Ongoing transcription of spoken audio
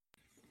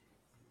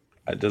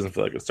It doesn't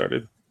feel like it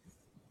started.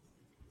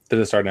 Did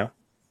it start now?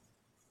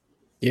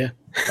 Yeah.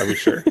 Are we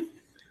sure?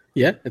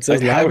 Yeah, it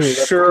says Like, live.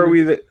 how sure are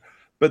we that?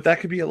 But that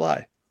could be a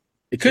lie.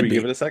 It could be.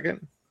 Give it a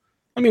second.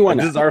 I mean, why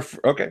This not? is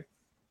okay.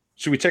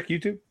 Should we check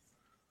YouTube,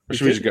 or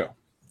should we just could. go?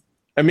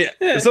 I mean,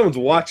 if someone's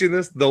watching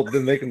this,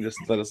 then they can just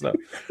let us know.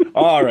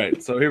 All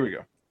right, so here we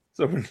go.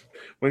 So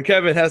when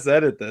Kevin has to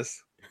edit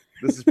this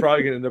is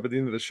probably going to end up at the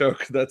end of the show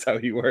because that's how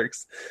he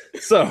works.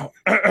 So.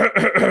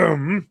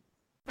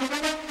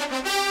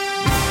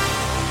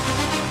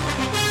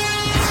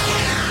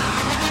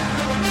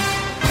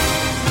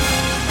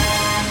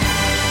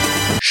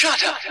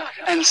 Shut up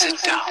and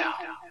sit down.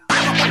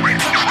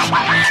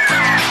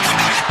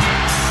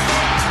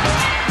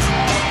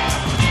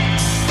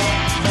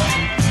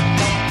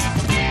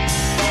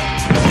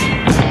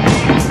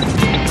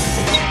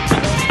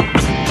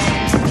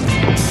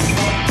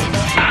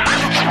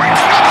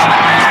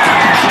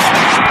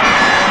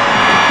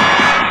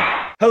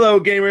 Hello,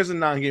 gamers and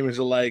non-gamers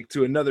alike,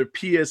 to another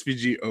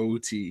PSVG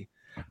OT.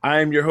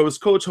 I am your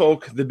host, Coach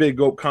Hulk, the Big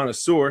Goat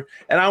Connoisseur,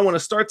 and I want to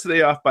start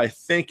today off by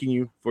thanking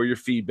you for your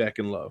feedback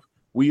and love.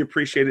 We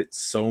appreciate it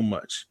so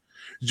much.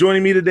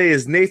 Joining me today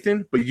is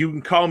Nathan, but you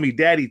can call me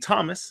Daddy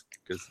Thomas,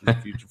 because he's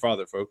the future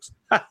father, folks.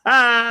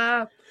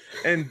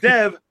 And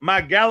Dev,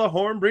 my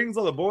Gallahorn brings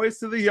all the boys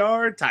to the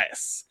yard,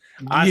 Tyus.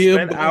 I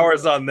spent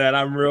hours on that.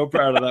 I'm real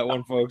proud of that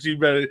one, folks. You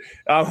better.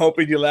 I'm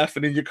hoping you're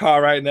laughing in your car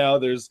right now.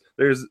 There's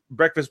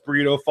breakfast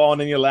burrito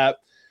falling in your lap.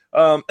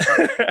 How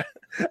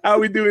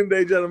we doing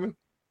today, gentlemen?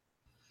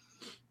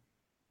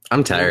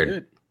 I'm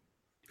tired.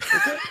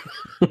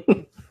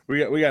 Okay. we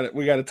got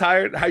it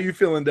tired. How you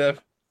feeling,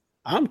 Dev?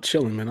 I'm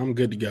chilling, man. I'm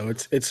good to go.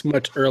 It's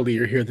much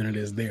earlier here than it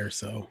is there,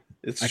 so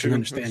I can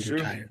understand you're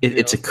tired.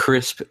 It's a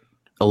crisp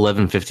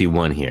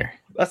 11:51 here.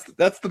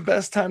 That's the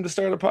best time to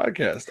start a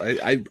podcast.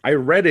 I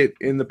read it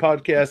in the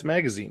podcast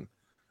magazine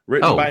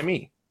written by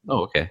me.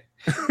 Oh, okay.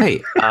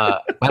 Hey,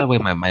 by the way,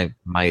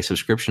 my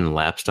subscription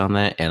lapsed on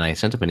that, and I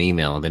sent up an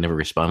email, and they never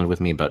responded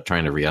with me about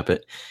trying to re-up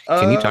it.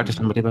 Can you talk to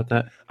somebody about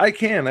that? I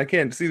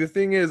can. See, the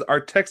thing is, our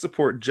tech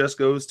support just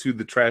goes to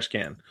the trash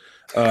can.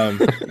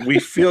 We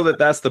feel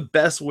that's the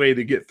best way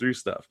to get through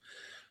stuff.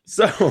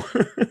 So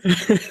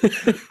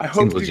I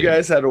hope you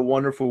guys had a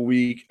wonderful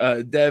week.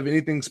 Dev,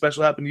 anything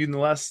special happened to you in the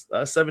last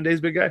 7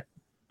 days, big guy?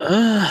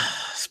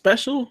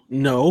 Special?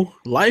 No.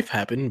 Life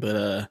happened,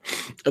 but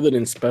other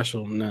than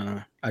special,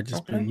 nah. I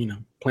just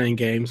been, playing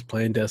games,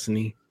 playing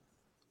Destiny,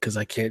 because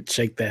I can't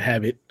shake that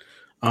habit.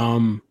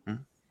 No,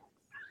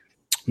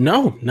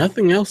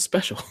 nothing else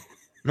special.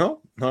 No?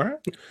 All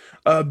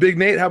right. Big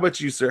Nate, how about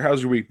you, sir?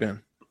 How's your week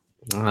been?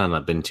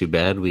 Not been too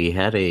bad.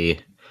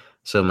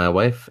 So my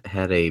wife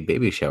had a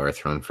baby shower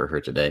thrown for her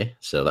today,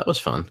 so that was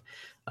fun.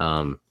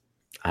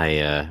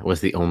 I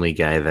was the only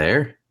guy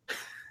there,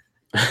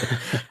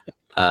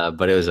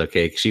 but it was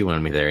okay because she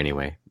wanted me there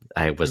anyway.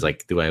 I was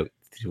like, do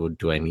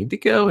I need to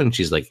go? And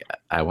she's like,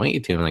 I want you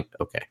to. I'm like,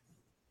 okay.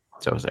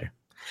 So I was there.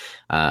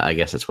 I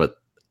guess that's what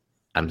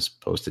I'm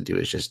supposed to do,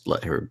 is just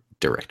let her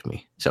direct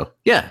me. So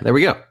yeah, there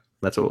we go.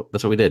 That's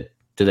what we did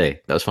today.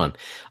 That was fun.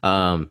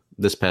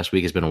 This past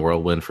week has been a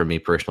whirlwind for me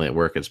personally at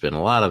work. It's been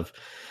a lot of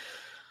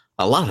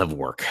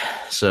work.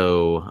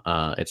 So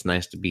it's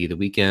nice to be the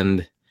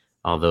weekend,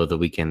 although the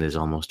weekend is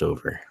almost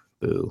over.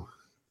 Boo.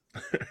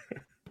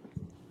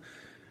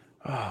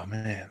 Oh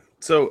man.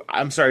 So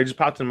I'm sorry, it just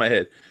popped in my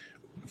head.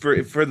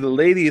 For the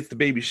lady, it's the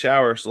baby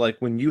shower. So like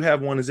when you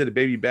have one, is it a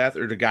baby bath,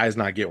 or do guys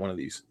not get one of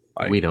these?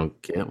 We don't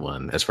get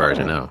one, as far as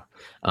I know.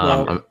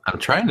 I'm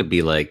trying to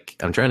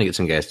get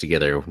some guys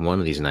together one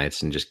of these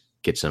nights and just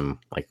get some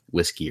like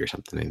whiskey or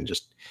something and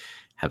just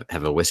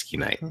have a whiskey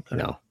night.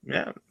 Okay.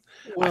 Yeah.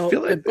 Well, I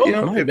feel like at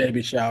both my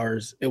baby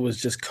showers, it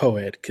was just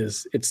co-ed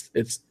because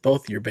it's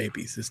both your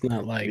babies. It's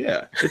not like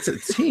it's a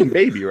team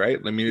baby, right?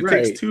 I mean, it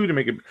takes two to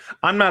make it.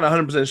 I'm not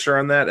 100% sure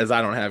on that, as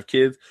I don't have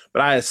kids,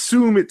 but I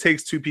assume it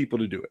takes two people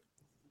to do it.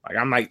 Like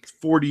I'm like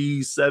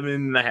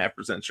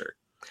 47.5% sure.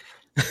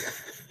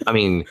 I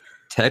mean,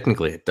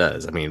 technically it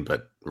does. I mean,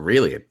 but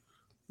really it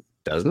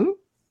doesn't.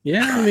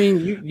 Yeah, I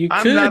mean, you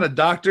I'm could. not a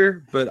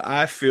doctor, but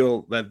I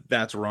feel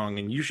that's wrong,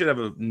 and you should have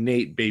a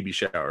Nate baby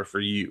shower for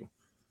you.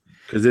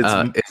 Because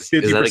it's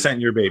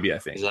 50% your baby, I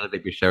think. Is that a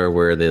baby shower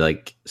where they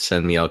like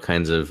send me all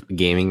kinds of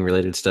gaming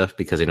related stuff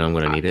because they know I'm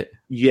going to need it?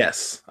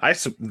 Yes,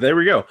 there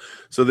we go.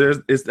 So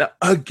is that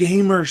a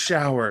gamer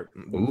shower?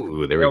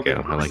 Ooh, there we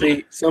go. I like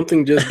it.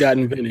 Something just got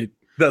invented.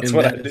 That's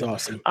what is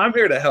awesome. I'm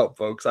here to help,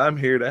 folks. I'm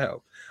here to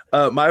help.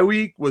 My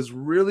week was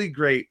really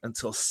great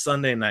until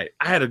Sunday night.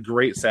 I had a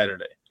great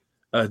Saturday.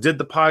 Did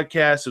the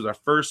podcast. It was our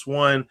first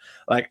one.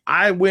 Like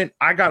I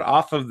got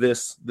off of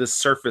this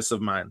surface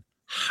of mine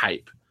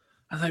hype.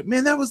 I was like,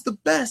 man, that was the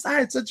best. I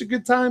had such a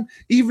good time,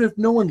 even if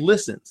no one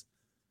listens.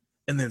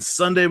 And then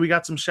Sunday, we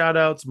got some shout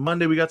outs.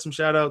 Monday, we got some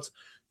shout outs.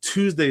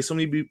 Tuesday, so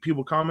many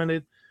people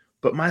commented.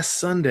 But my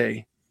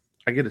Sunday,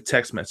 I get a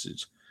text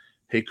message.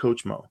 Hey,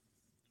 Coach Mo,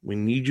 we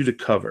need you to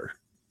cover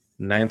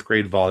 9th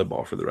grade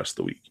volleyball for the rest of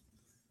the week.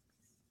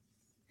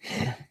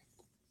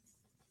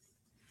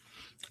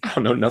 I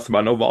don't know nothing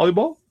about no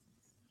volleyball.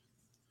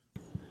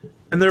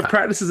 And their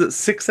practice is at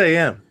 6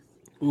 a.m.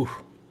 Ooh.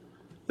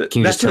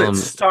 Can you just tell them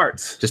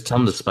starts? Just tell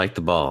them to spike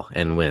the ball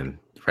and win,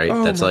 right?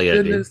 Oh, That's my all you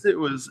gotta goodness. do.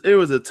 It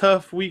was a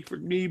tough week for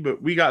me,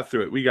 but we got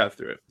through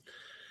it.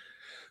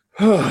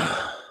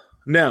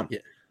 Now,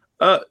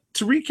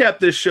 to recap,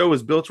 this show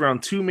is built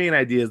around two main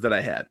ideas that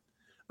I had.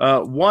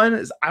 One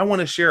is I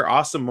want to share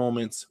awesome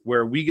moments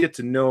where we get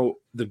to know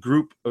the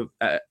group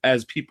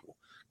as people,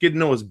 get to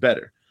know us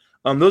better.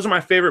 Those are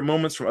my favorite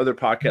moments from other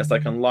podcasts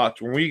like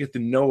Unlocked, when we get to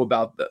know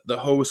about the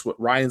host, what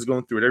Ryan's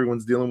going through, what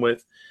everyone's dealing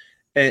with.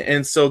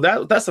 And so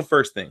that's the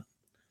first thing.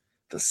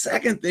 The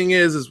second thing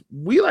is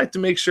I like to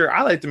make sure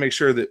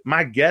that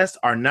my guests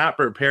are not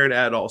prepared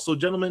at all. So,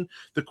 gentlemen,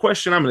 the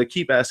question I'm going to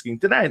keep asking,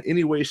 did I in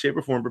any way, shape,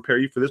 or form prepare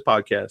you for this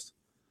podcast?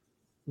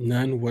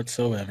 None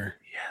whatsoever.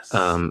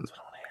 Yes.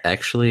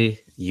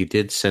 Actually, you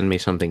did send me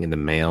something in the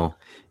mail,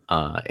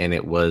 and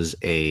it was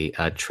a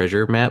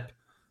treasure map.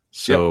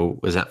 So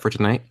was that for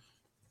tonight?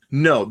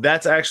 No,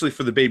 that's actually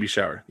for the baby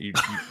shower. You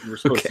were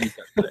supposed to use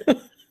that today.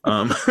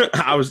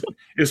 It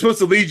was supposed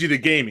to lead you to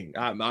gaming.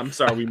 I'm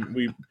sorry,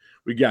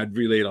 we got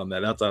relayed on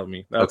that. That's on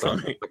me.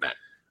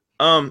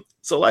 On me.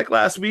 So like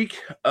last week,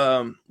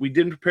 we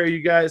didn't prepare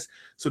you guys.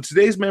 So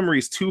today's memory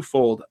is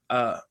twofold.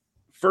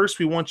 First,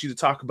 we want you to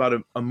talk about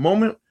a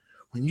moment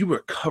when you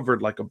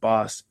recovered like a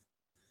boss,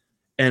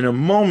 and a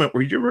moment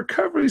where your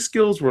recovery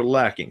skills were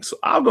lacking. So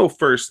I'll go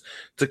first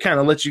to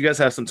kind of let you guys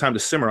have some time to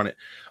simmer on it.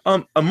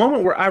 A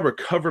moment where I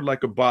recovered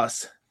like a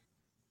boss.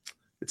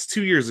 It's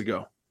 2 years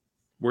ago.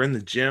 We're in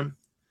the gym.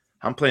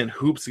 I'm playing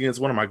hoops against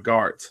one of my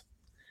guards,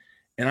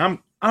 and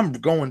I'm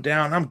going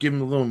down. I'm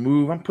giving a little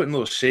move. I'm putting a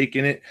little shake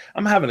in it.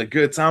 I'm having a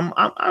good time.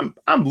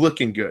 I'm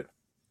looking good.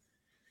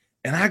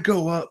 And I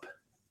go up,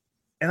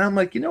 and I'm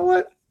like, you know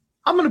what?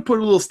 I'm gonna put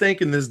a little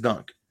stank in this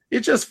dunk.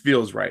 It just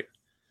feels right.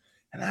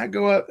 And I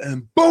go up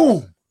and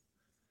boom,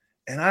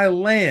 and I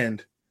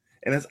land.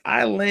 And as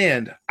I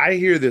land, I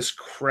hear this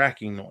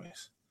cracking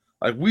noise.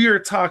 Like we are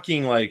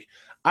talking like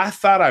I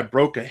thought I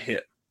broke a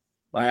hip.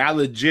 Like I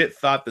legit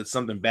thought that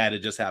something bad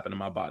had just happened to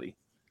my body.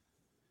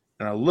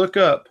 And I look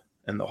up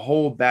and the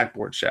whole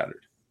backboard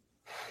shattered.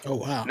 Oh,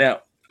 wow.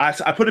 Now,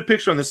 I put a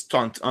picture on this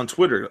on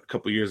Twitter a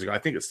couple years ago. I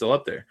think it's still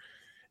up there.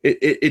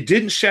 It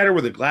didn't shatter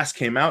where the glass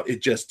came out.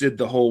 It just did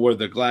the whole where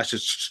the glass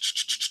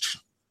just,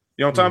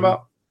 you know what I'm talking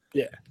about?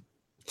 Yeah.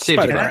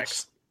 Spider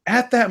cracks.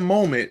 At that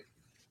moment,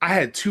 I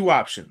had two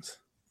options.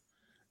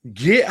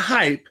 Get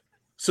hype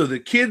so the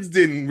kids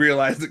didn't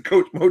realize that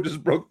Coach Mo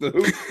just broke the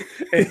hoop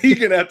and he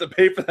gonna have to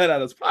pay for that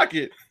out of his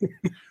pocket,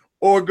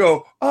 or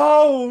go,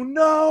 oh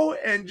no,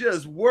 and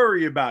just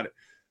worry about it.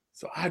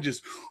 So I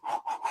just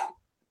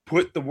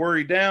put the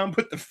worry down,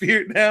 put the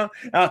fear down.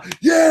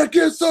 Yeah,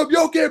 get some.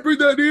 Y'all can't bring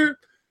that here.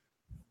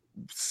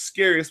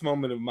 Scariest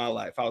moment of my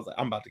life. I was like,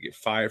 I'm about to get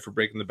fired for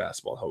breaking the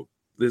basketball hoop.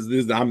 This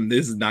is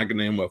not going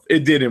to end well.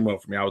 It did end well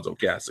for me. I was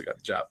okay. I still got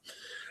the job.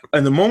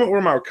 And the moment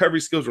where my recovery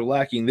skills were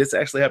lacking, this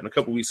actually happened a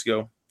couple weeks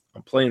ago.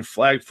 I'm playing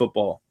flag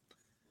football,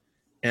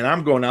 and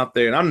I'm going out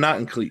there, and I'm not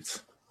in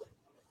cleats.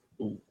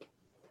 Ooh.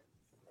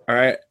 All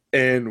right.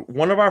 And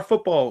one of our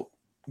football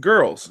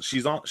girls,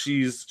 she's on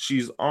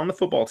the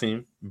football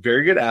team,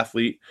 very good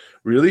athlete,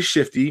 really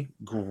shifty,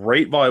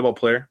 great volleyball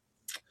player.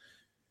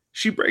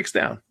 She breaks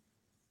down,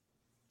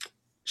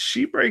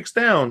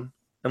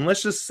 and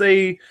let's just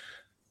say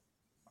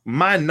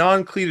my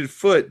non-cleated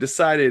foot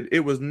decided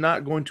it was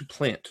not going to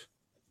plant.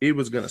 It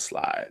was going to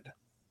slide.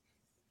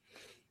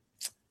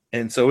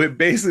 And so it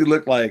basically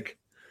looked like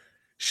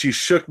she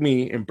shook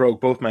me and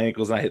broke both my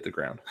ankles, and I hit the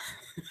ground.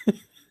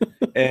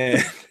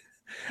 And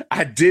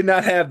I did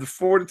not have the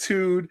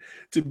fortitude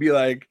to be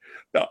like,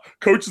 no,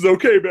 coach is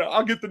okay, man.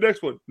 I'll get the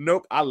next one.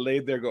 Nope. I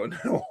laid there going,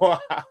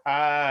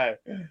 why?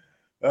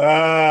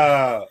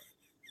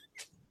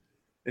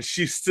 And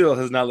she still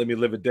has not let me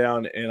live it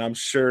down. And I'm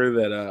sure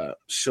that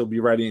she'll be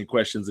writing in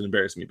questions and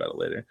embarrass me about it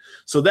later.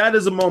 So that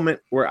is a moment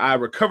where I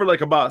recovered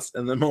like a boss,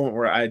 and the moment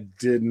where I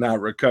did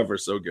not recover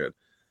so good.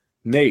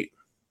 Nate,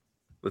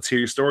 let's hear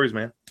your stories,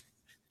 man.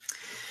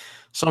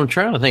 So I'm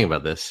trying to think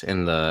about this,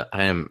 and I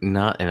am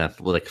not an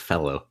athletic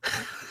fellow.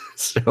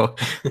 So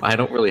I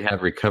don't really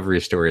have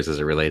recovery stories as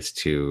it relates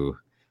to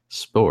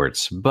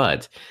sports.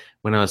 But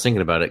when I was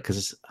thinking about it,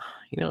 because,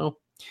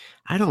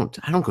 I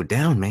don't go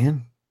down,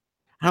 man.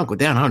 I don't go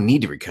down. I don't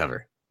need to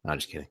recover. No, I'm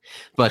just kidding.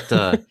 But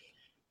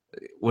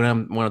when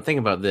I'm thinking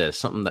about this,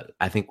 something that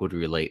I think would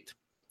relate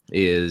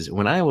is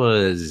when I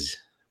was,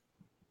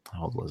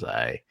 how old was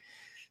I?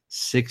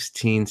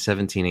 16,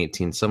 17,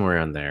 18, somewhere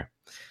around there.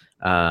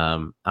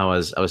 I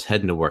was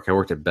heading to work. I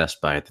worked at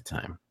Best Buy at the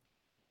time,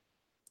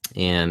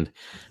 and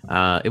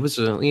it was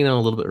a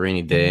little bit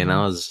rainy day, and I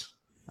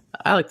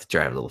like to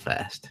drive a little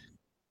fast,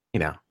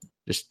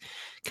 just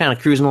kind of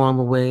cruising along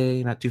the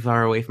way, not too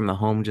far away from the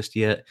home just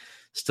yet,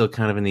 still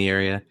kind of in the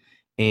area.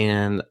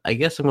 And I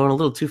guess I'm going a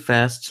little too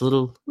fast. It's a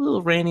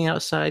little rainy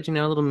outside,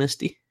 a little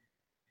misty.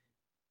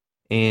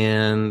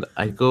 And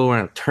I go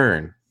around a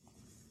turn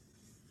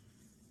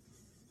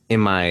in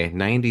my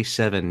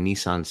 97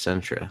 Nissan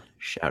Sentra.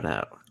 Shout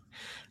out.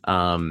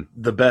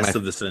 The best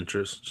of the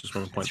Sentras. Just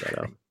want to point that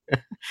out.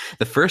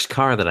 The first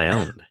car that I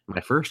owned,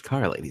 my first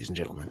car, ladies and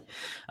gentlemen.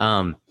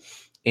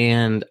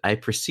 And I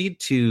proceed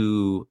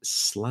to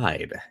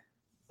slide,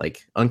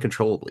 like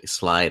uncontrollably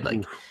slide,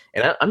 like,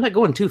 and I'm not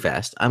going too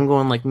fast. I'm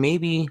going like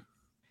maybe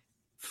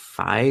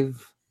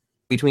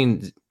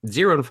between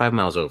 0 and 5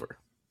 miles over,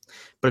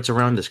 but it's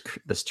around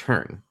this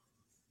turn,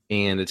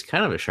 and it's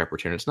kind of a sharper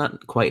turn. It's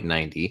not quite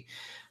 90,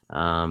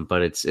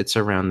 but it's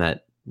around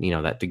that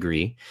that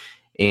degree,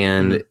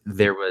 and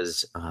there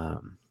was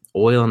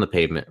oil on the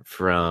pavement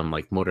from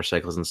like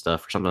motorcycles and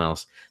stuff or something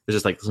else. There's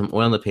just like some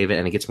oil on the pavement,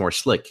 and it gets more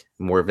slick,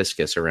 more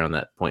viscous around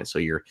that point. So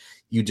you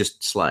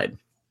just slide.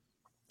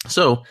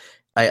 So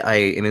I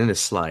am in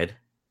this slide,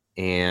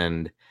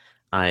 and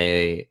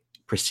I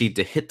proceed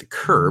to hit the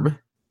curb,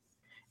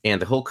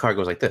 and the whole car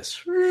goes like this.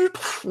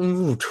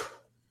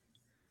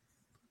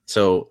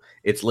 So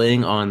it's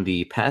laying on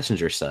the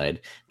passenger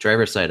side.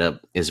 Driver's side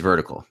up is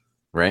vertical,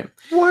 right?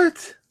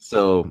 What?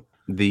 So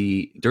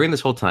during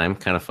this whole time,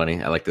 kind of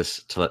funny. I like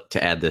this to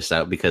add this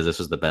out because this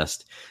was the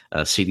best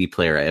CD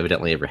player I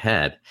evidently ever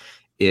had.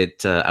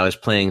 I was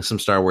playing some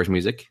Star Wars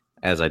music,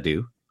 as I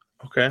do.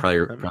 Okay,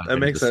 probably that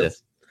makes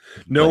sense.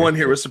 No one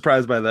here was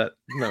surprised by that.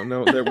 No,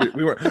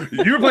 we were.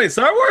 You were playing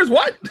Star Wars?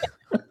 What?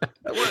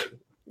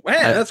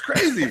 Man, that's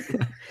crazy.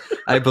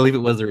 I believe it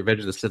was the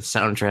Revenge of the Sith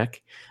soundtrack.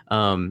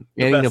 And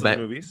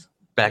movies.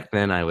 Back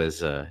then, I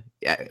was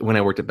when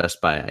I worked at Best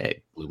Buy, I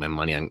blew my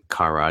money on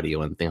car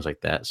audio and things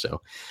like that.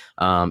 So,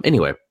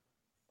 anyway,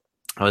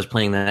 I was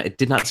playing that. It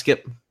did not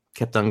skip,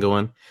 kept on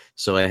going.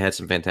 So I had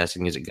some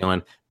fantastic music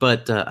going.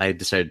 But I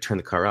decided to turn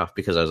the car off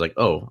because I was like,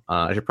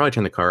 I should probably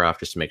turn the car off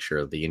just to make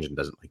sure the engine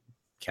doesn't like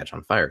catch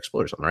on fire,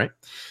 explode or something, right?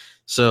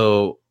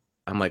 So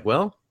I'm like,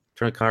 well,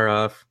 turn the car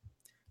off,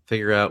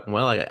 figure out,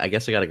 well, I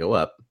guess I got to go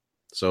up.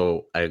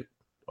 So I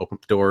open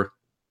the door,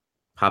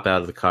 hop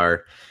out of the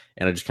car,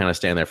 and I just kind of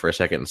stand there for a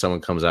second, and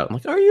someone comes out. I'm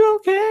like, are you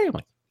okay? I'm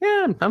like,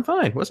 yeah, I'm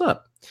fine. What's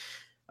up?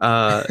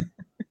 I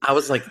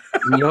was like,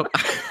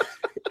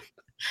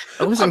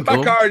 I wasn't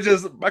my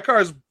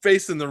car is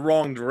facing the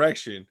wrong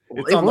direction.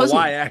 It's on the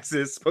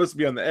y-axis, supposed to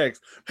be on the x,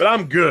 but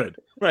I'm good.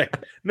 Like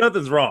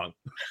nothing's wrong.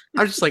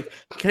 I was just like,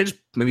 can I just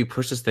maybe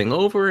push this thing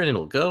over and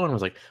it'll go? And I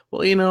was like,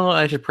 well,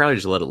 I should probably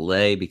just let it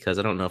lay because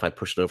I don't know if I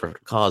push it over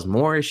it cause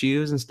more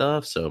issues and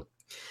stuff. So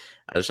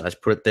I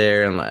just put it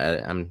there, and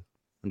I'm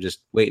just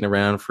waiting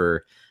around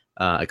for.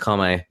 I call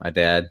my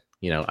dad.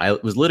 I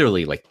was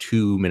literally like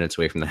 2 minutes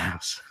away from the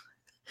house.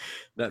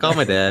 Call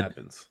my dad.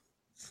 Happens.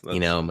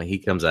 He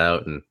comes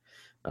out and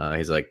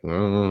he's like,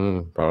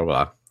 blah blah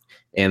blah,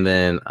 and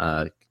then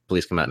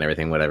police come out and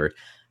everything, whatever.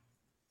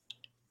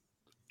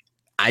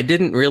 I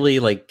didn't really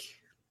like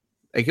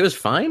it was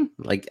fine.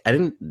 Like I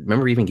didn't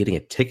remember even getting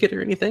a ticket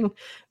or anything,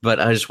 but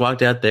I just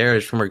walked out there. I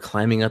just remember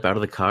climbing up out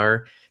of the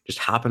car, just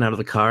hopping out of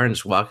the car and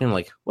just walking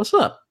like, what's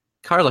up?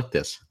 Car like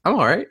this. I'm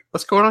all right.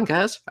 What's going on,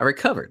 guys? I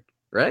recovered,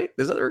 right?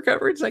 Is that a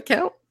recovery? Does that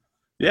count?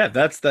 Yeah,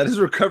 that is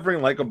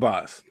recovering like a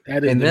boss.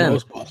 That is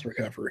most boss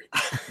recovery.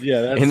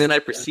 Yeah. And then I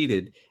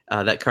proceeded.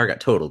 That car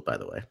got totaled, by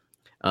the way.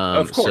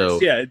 Of course.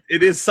 So, yeah,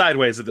 it is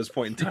sideways at this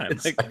point in time.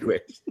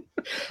 Sideways.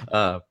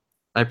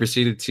 I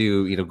proceeded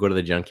to, go to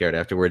the junkyard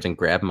afterwards and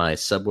grab my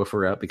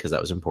subwoofer out because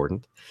that was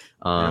important.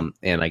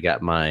 And I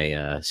got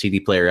my CD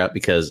player out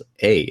because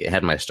it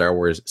had my Star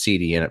Wars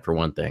CD in it for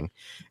one thing.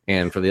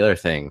 And for the other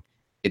thing,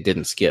 it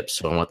didn't skip.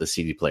 So I want the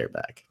CD player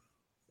back.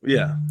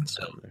 Yeah.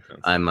 So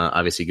I'm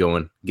obviously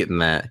getting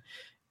that.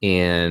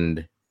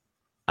 And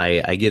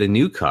I get a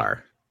new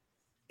car,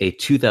 a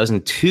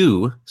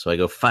 2002. So I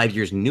go 5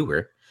 years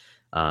newer,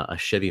 a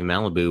Chevy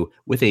Malibu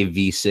with a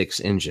V6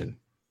 engine.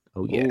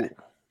 Oh, yeah. Ooh.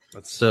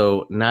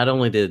 So not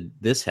only did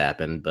this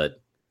happen, but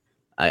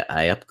I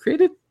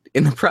upgraded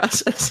in the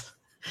process.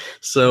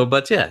 So,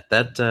 but yeah,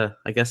 that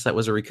I guess that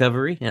was a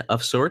recovery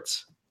of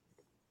sorts.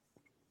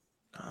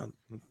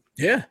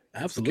 Yeah,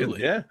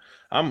 absolutely. Yeah,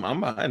 I'm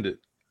behind it.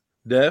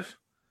 Dev,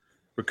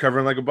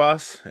 recovering like a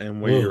boss,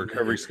 and where your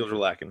recovery skills are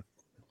lacking.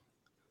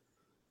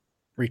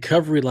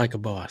 Recovery like a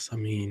boss. I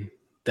mean,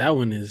 that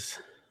one is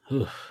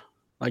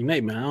like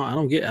Nate, man. I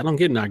don't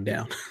get knocked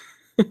down.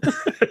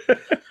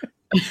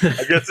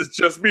 I guess it's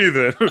just me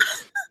then.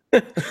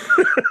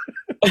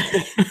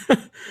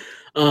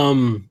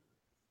 Only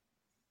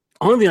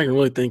thing I can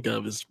really think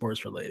of is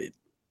sports related.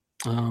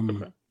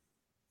 Okay.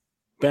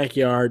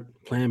 Backyard,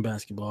 playing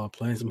basketball,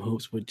 playing some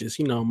hoops with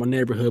just, my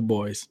neighborhood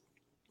boys.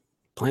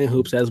 Playing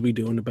hoops as we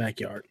do in the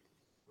backyard.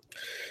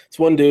 It's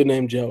one dude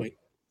named Joey.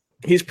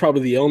 He's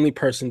probably the only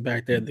person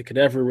back there that could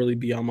ever really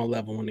be on my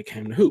level when it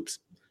came to hoops.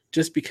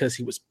 Just because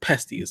he was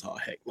pesty as all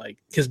heck. Like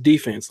his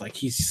defense, like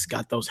he's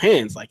got those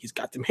hands, like he's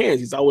got them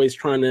hands. He's always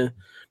trying to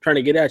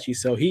get at you.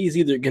 So he's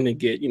either gonna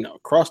get,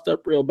 crossed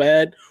up real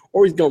bad,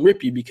 or he's gonna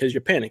rip you because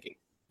you're panicking.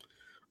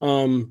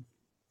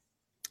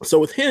 So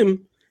with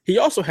him, he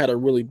also had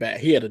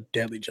he had a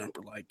deadly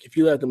jumper. Like if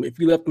you left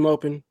him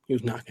open, he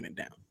was knocking it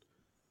down.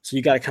 So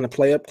you gotta kind of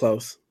play up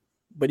close.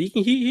 But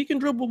he can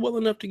dribble well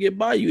enough to get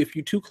by you if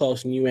you're too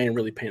close and you ain't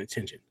really paying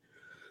attention.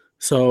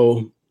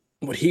 So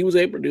what he was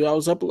able to do, I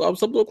was up a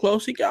little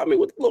close. He got me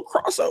with a little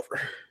crossover.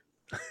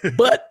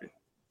 But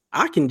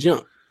I can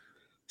jump.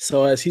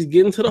 So as he's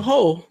getting to the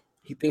hole,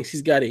 he thinks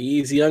he's got an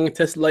easy,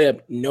 uncontested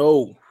layup.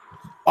 No,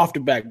 off the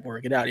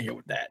backboard. Get out of here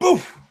with that.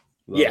 Oof.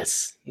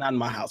 Yes, not in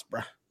my house,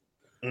 bro.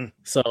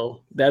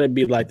 So that'd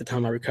be like the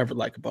time I recovered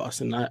like a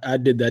boss. And I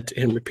did that to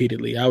him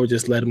repeatedly. I would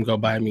just let him go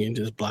by me and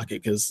just block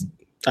it because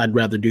I'd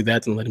rather do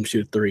that than let him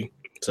shoot a three.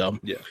 So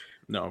yeah,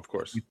 no, of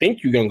course. You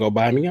think you're going to go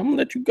by me, I'm going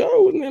to let you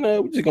go. And then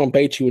we're just going to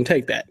bait you and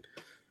take that.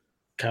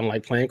 Kind of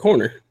like playing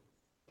corner.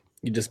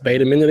 You just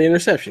bait him into the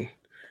interception.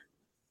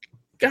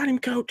 Got him,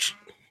 coach.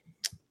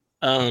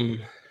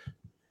 When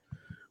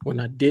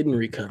I didn't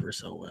recover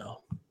so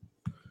well.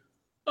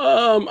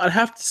 I'd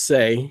have to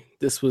say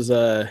this was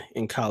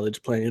in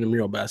college playing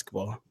intramural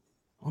basketball.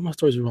 All my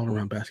stories are all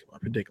around basketball.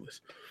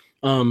 Ridiculous.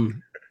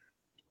 Playing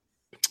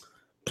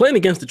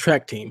against the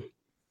track team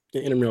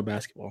in intramural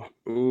basketball.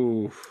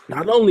 Ooh.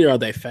 Not only are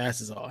they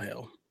fast as all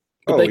hell,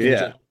 but they can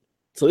jump.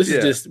 So this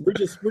is we're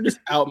just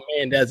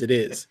outmanned as it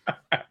is.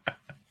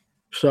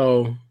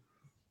 So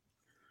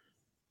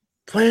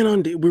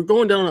we're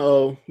going down an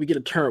O, we get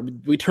a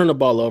turn, we turn the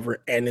ball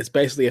over, and it's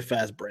basically a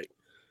fast break.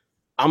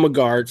 I'm a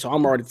guard, so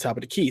I'm already at the top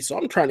of the key. So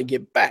I'm trying to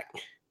get back.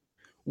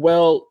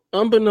 Well,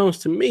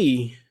 unbeknownst to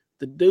me,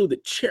 the dude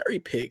that cherry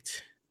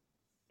picked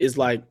is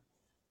like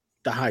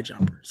the high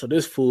jumper. So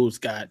this fool's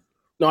got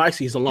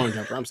actually he's a long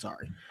jumper. I'm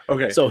sorry.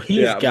 Okay. So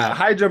he's got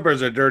high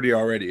jumpers are dirty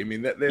already. I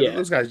mean,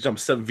 those guys jump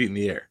 7 feet in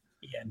the air.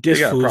 Yeah,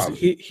 this fool's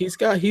he's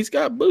got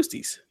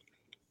boosties.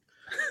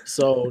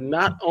 So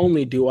not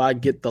only do I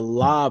get the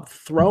lob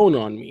thrown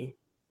on me,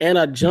 and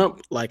I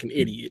jump like an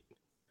idiot,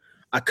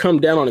 I come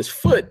down on his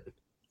foot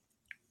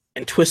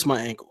and twist my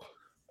ankle.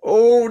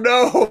 Oh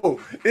no!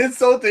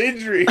 Insult to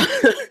injury.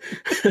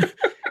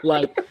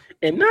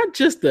 And not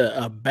just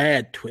a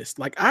bad twist.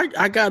 Like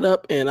I got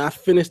up and I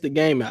finished the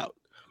game out,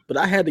 but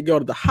I had to go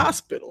to the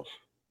hospital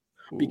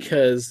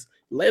because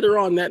later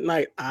on that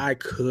night I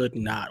could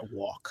not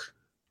walk.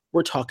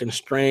 We're talking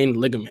strained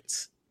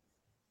ligaments.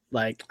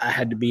 Like I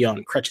had to be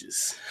on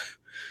crutches.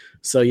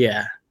 So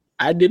yeah,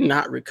 I did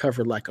not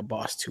recover like a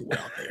boss too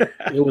well there.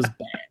 It was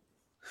bad.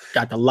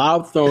 Got the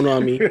lob thrown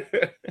on me,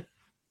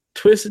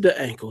 twisted the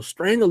ankle,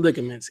 strained the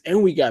ligaments,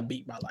 and we got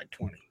beat by like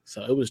 20.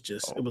 So it was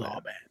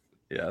all bad.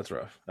 Yeah, that's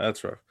rough.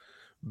 That's rough.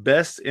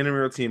 Best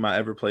intramural team I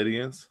ever played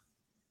against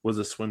was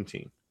a swim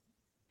team.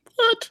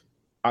 What?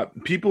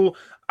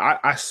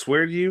 I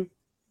swear to you,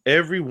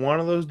 every one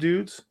of those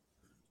dudes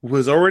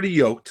was already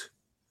yoked.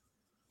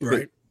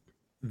 Right.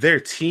 Their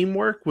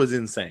teamwork was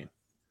insane.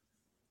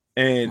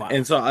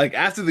 And so like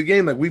after the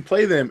game, like we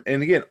play them,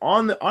 and again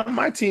on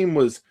my team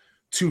was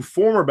 2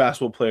 former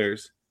basketball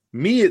players,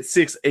 me at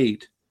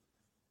 6'8",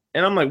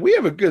 and I'm like, we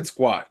have a good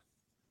squad.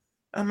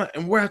 I'm like,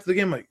 and we're after the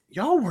game, like,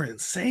 y'all were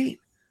insane.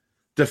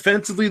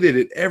 Defensively, they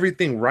did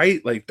everything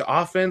right. Like the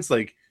offense,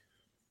 like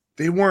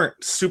they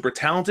weren't super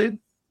talented,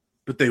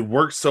 but they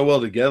worked so well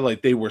together,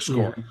 like they were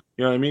scoring. Mm-hmm.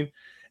 You know what I mean?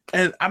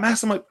 And I'm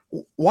asking him, like,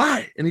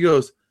 why? And he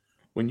goes,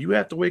 when you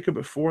have to wake up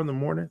at 4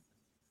 a.m.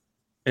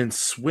 and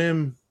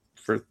swim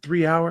for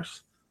 3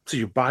 hours so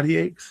your body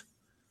aches,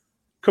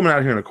 coming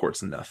out here in the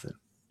court's nothing.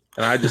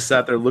 And I just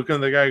sat there looking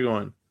at the guy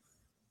going,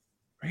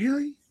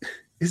 really?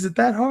 Is it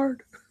that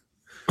hard?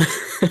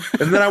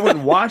 And then I went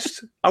and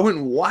watched,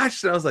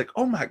 and I was like,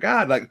 oh my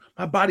God, like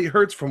my body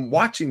hurts from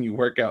watching you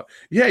work out.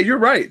 Yeah, you're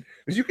right.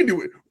 You can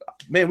do it.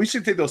 Man, we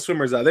should take those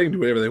swimmers out. They can do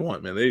whatever they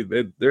want,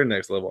 man. They're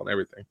next level on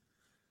everything.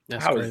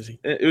 That's crazy.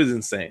 It was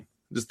insane.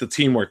 Just the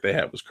teamwork they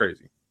had was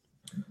crazy.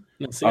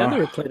 Now, see, I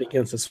never played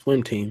against a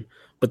swim team,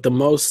 but the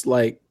most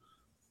like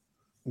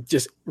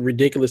just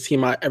ridiculous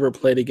team I ever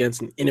played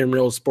against in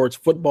intramural sports,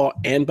 football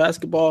and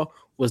basketball,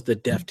 was the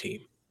deaf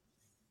team.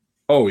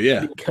 Oh,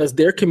 yeah. Because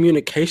their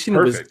communication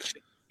was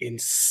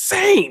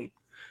insane.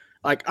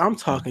 Like, I'm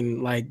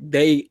talking like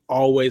they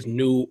always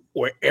knew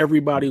where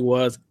everybody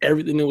was,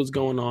 everything that was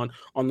going on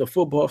the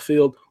football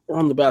field or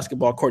on the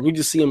basketball court. And you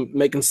just see them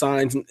making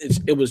signs, and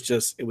it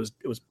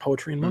was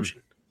poetry in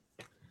motion.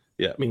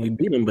 Yeah. I mean, we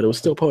beat them, but it was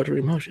still poetry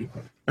in motion.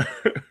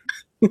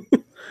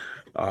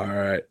 All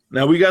right.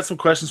 Now, we got some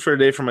questions for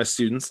today from my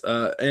students.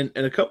 And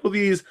a couple of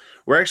these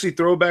were actually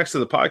throwbacks to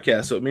the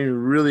podcast, so it made me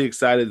really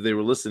excited that they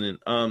were listening.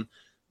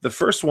 The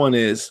first one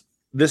is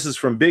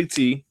from Big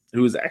T,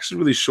 who is actually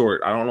really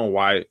short. I don't know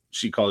why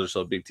she calls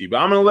herself Big T, but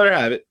I'm going to let her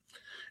have it.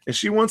 And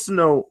she wants to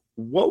know,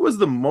 what was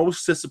the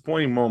most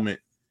disappointing moment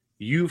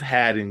you've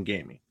had in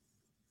gaming?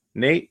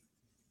 Nate,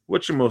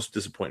 what's your most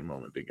disappointing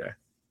moment, big guy?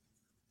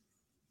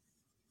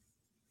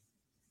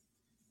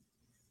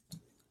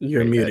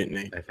 You're muted,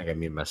 Nate. I think I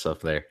muted myself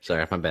there.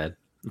 Sorry, my bad.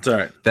 It's all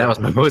right. That was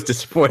my most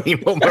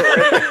disappointing moment.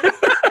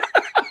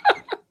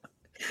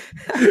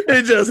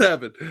 It just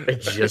happened.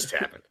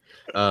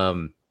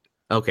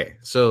 Okay,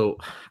 so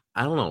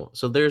I don't know.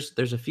 So there's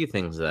a few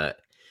things that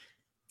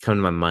come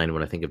to my mind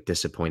when I think of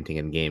disappointing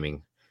in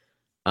gaming.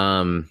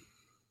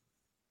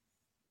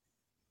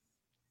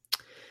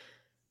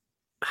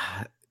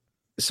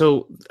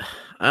 So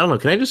I don't know.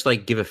 Can I just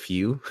like give a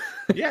few?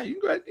 Yeah,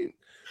 you go ahead.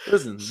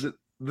 Listen,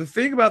 the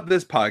thing about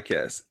this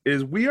podcast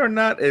is we are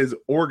not as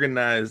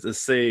organized as,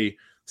 say,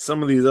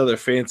 some of these other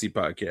fancy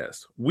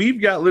podcasts. We've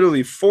got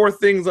literally 4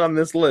 things on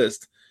this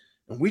list,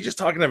 and we just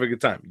talking have a good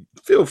time.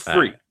 Feel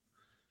free.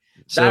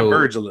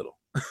 Diverge a little.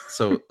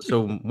 so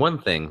one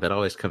thing that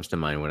always comes to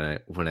mind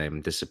when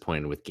I'm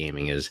disappointed with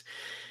gaming is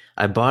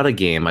I bought a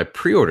game. I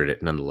pre-ordered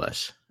it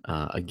nonetheless.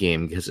 A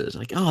game because it was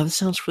like, oh, this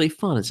sounds really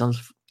fun. It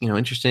sounds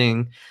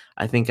interesting.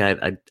 I think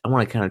I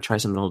want to kind of try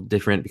something a little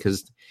different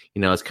because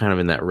it's kind of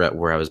in that rut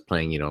where I was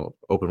playing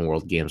open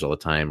world games all the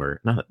time,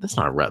 or not. That's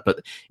not a rut, but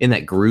in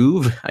that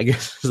groove, I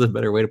guess is a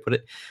better way to put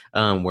it.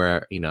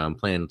 Where I'm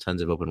playing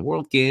tons of open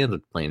world games,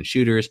 I'm playing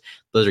shooters.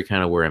 Those are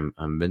kind of where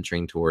I'm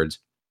venturing towards.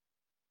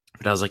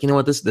 But I was like, you know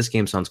what, this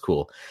game sounds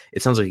cool.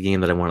 It sounds like a game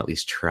that I want to at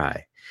least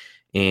try.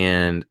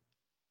 And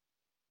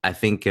I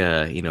think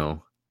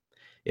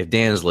if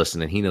Dan's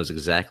listening, he knows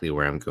exactly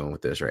where I'm going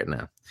with this right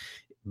now.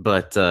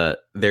 But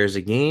there's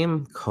a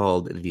game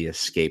called The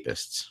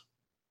Escapists.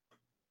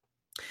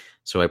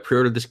 So I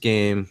pre-ordered this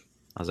game.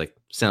 I was like,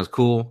 sounds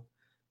cool.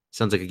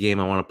 Sounds like a game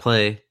I want to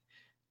play.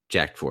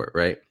 Jacked for it,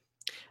 right?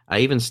 I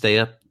even stay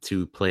up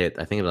to play it.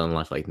 I think it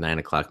unlocked like 9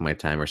 o'clock my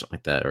time or something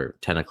like that, or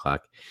 10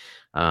 o'clock.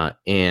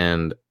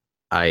 And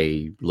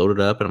I loaded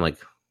up and I'm like,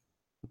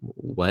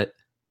 what?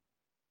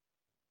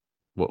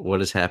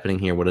 What is happening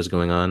here? What is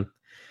going on?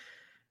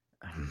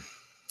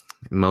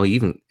 Mo, do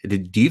you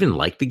even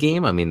like the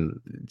game? I mean,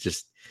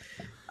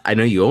 I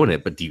know you own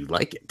it, but do you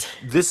like it?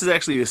 This is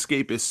actually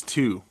Escapist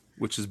 2,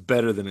 which is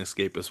better than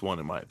Escapist 1,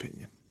 in my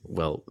opinion.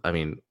 Well, I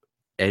mean,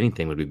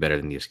 anything would be better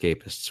than the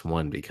Escapists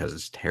 1 because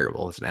it's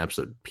terrible. It's an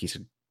absolute piece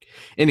of...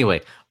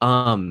 Anyway,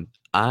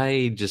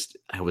 I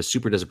was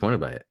super disappointed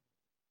by it.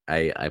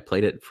 I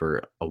played it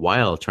for a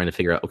while trying to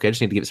figure out, okay, I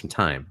just need to give it some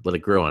time, let it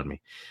grow on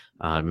me,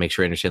 make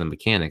sure I understand the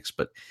mechanics,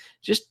 but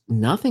just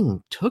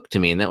nothing took to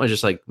me. And that was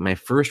just like my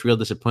first real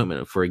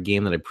disappointment for a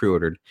game that I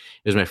pre-ordered.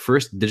 It was my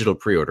first digital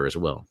pre-order as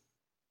well.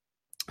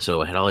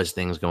 So I had all these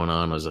things going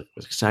on. I was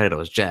excited. I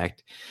was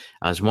jacked.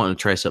 I was wanting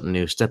to try something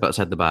new, step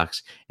outside the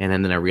box. And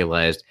then I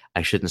realized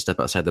I shouldn't step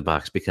outside the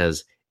box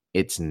because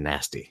it's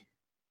nasty.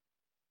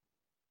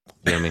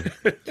 You know what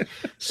I mean?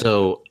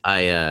 So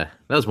that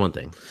was one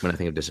thing when I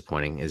think of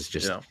disappointing is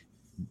just, I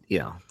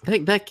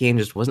think that game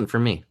just wasn't for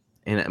me.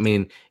 And I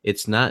mean,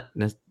 it's not,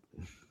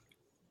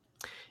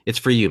 it's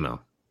for you,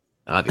 Mel.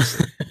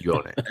 Obviously, you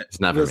own it.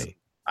 It's not for me.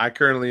 I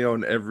currently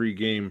own every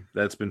game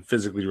that's been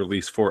physically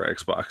released for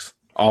Xbox.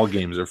 All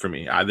games are for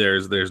me.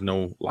 There's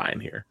no line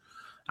here.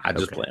 I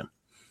just play them.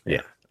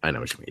 Yeah, I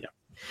know what you mean.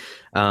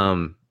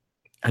 Yeah.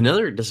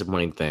 Another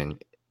disappointing thing,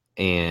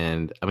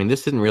 and I mean,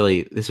 this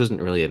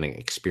wasn't really an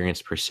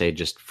experience per se,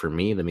 just for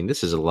me. I mean,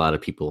 this is a lot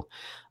of people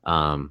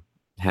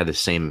had the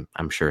same,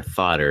 I'm sure,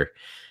 thought or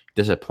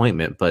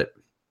disappointment. But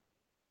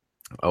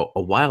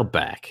a while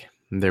back,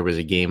 there was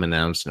a game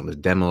announced and it was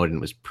demoed and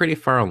it was pretty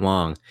far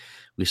along.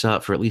 We saw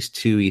it for at least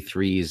 2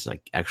 E3s,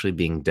 like actually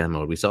being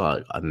demoed. We saw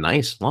a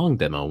nice long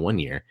demo one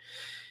year,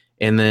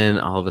 and then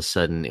all of a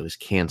sudden it was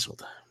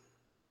canceled.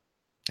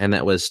 And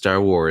that was Star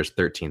Wars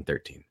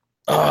 1313.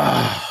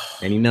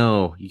 And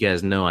you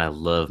guys know I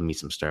love me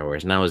some Star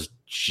Wars, and I was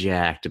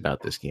jacked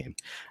about this game.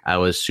 I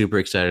was super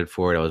excited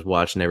for it. I was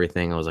watching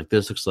everything. I was like,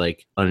 this looks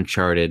like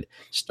Uncharted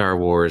Star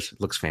Wars.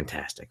 It looks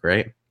fantastic,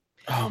 right?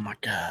 Oh my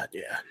God,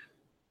 yeah.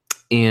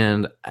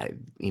 And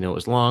it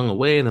was long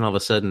away, and then all of a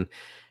sudden,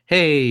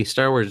 hey,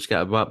 Star Wars just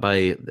got bought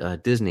by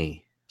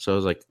Disney. So I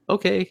was like,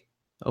 okay,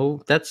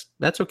 that's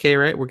okay,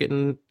 right? We're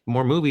getting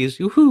more movies,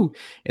 woohoo!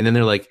 And then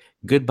they're like,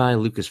 goodbye,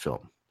 Lucasfilm.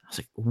 I was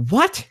like,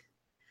 what?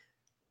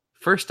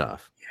 First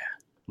off,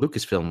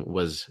 Lucasfilm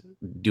was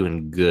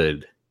doing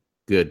good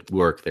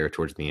work there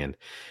towards the end.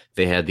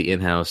 They had the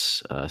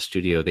in-house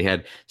studio. They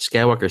had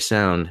Skywalker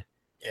Sound,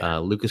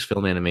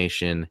 Lucasfilm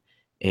Animation,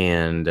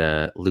 and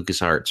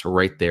LucasArts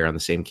right there on the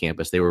same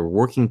campus. They were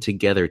working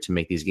together to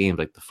make these games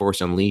like The Force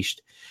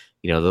Unleashed.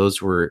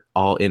 Those were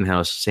all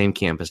in-house, same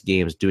campus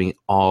games doing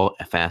all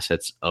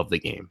facets of the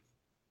game.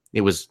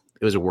 It was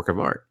a work of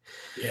art.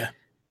 Yeah.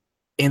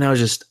 And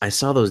I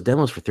saw those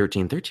demos for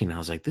 1313. I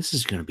was like, this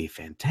is going to be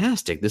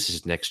fantastic. This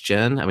is next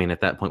gen. I mean, at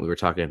that point we were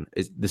talking,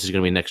 this is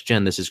going to be next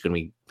gen. This is going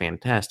to be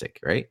fantastic.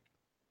 Right.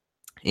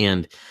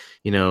 And,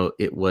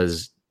 it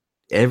was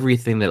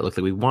everything that it looked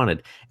like we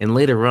wanted. And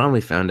later on,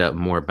 we found out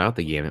more about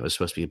the game. It was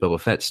supposed to be a Boba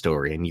Fett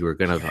story, and you were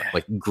going to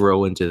like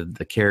grow into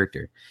the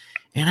character.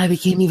 And I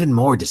became even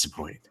more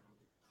disappointed,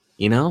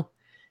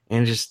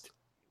 and just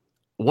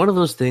one of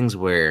those things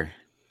where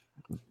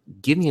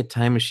give me a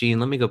time machine.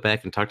 Let me go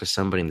back and talk to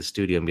somebody in the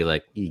studio and be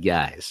like, you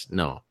guys,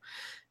 no,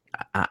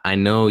 I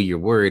know you're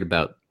worried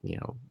about,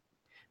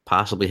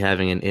 possibly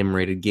having an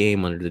M-rated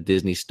game under the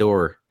Disney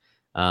store.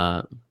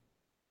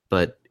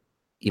 But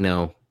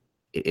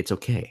it's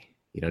okay.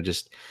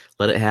 Just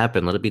let it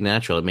happen. Let it be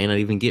natural. It may not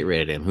even get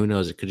rated M. Who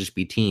knows? It could just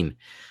be teen.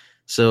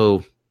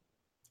 So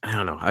I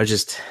don't know. I was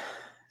just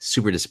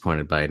super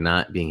disappointed by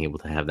not being able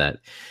to have that.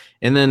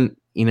 And then,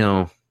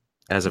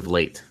 as of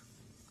late,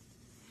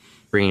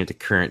 bringing it to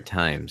current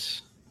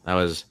times, I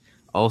was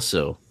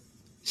also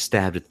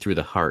stabbed through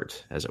the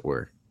heart, as it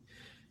were.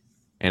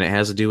 And it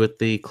has to do with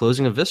the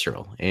closing of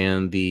Visceral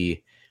and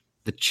the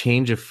the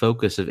change of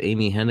focus of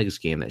Amy Hennig's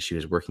game that she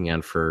was working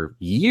on for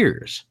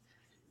years.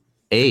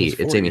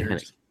 It's Amy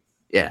Hennig.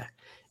 Yeah,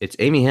 it's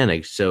Amy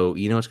Hennig, so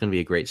you know it's going to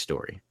be a great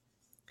story.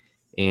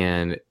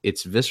 And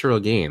it's Visceral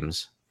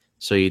Games,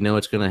 so you know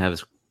it's going to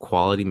have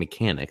quality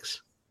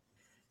mechanics.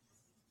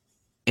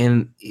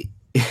 And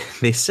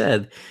they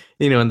said,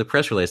 in the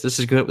press release,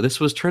 this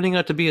was turning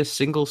out to be a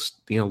single,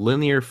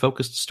 linear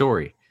focused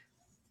story.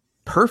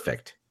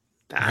 Perfect.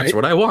 That's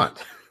what I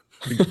want.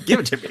 Give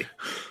it to me.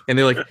 And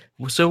they're like,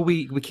 so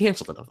we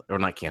canceled it, or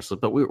not canceled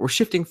it, but we're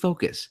shifting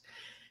focus.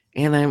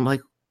 And I'm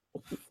like,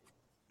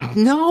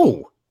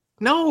 no.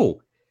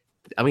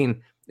 I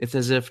mean, it's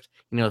as if,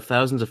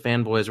 thousands of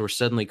fanboys were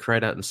suddenly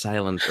cried out in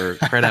silence or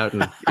cried out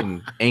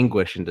in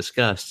anguish and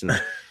disgust. And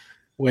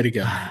way to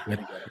go.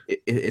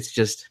 It's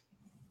just,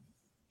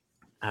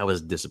 I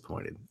was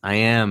disappointed. I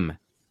am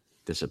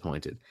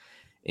disappointed.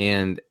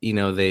 And,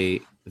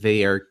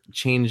 they are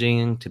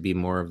changing to be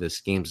more of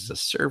this games as a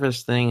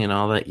service thing and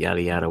all that,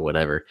 yada, yada,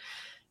 whatever.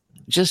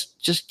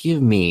 Just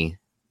give me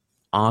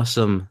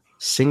awesome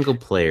single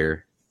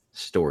player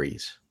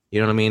stories. You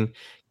know what I mean?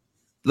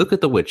 Look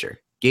at The Witcher,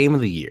 game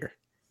of the year.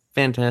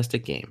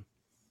 Fantastic game.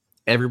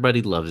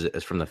 Everybody loves it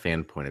as from the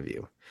fan point of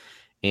view.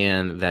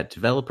 And that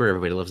developer,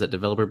 everybody loves that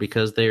developer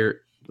because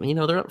they're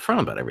upfront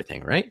about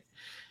everything, right?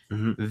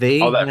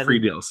 Mm-hmm. All that free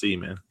DLC,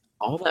 man.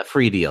 All that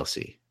free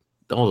DLC.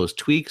 All those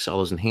tweaks, all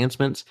those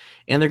enhancements,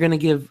 and they're going to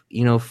give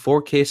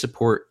 4K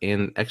support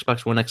and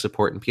Xbox One X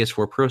support and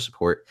PS4 Pro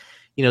support.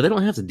 They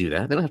don't have to do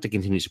that. They don't have to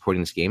continue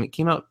supporting this game. It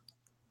came out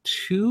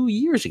 2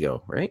 years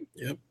ago, right?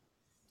 Yep.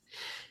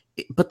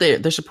 But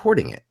they're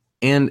supporting it,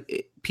 and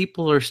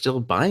people are still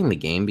buying the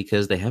game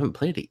because they haven't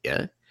played it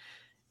yet,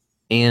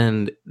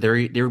 and they're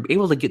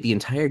able to get the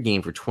entire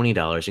game for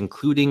 $20,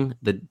 including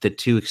the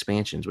 2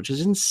 expansions, which is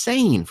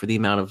insane for the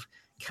amount of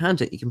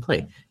content you can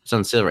play. It's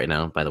on sale right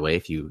now, by the way.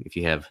 If you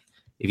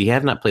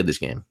have not played this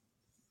game,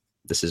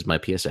 this is my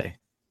PSA.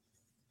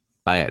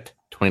 Buy it,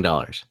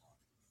 $20.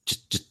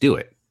 Just do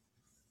it.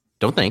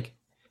 Don't think.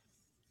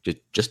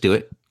 Just do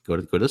it. Go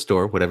to the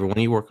store, whatever one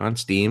you work on,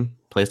 Steam,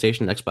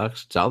 PlayStation,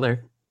 Xbox, it's all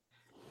there.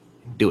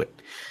 Do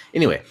it.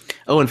 Anyway,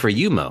 and for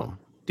you, Mo,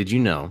 did you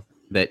know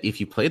that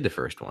if you played the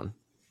first one,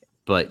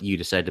 but you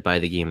decide to buy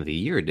the Game of the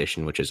Year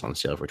edition, which is on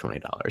sale for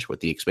 $20 with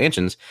the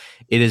expansions,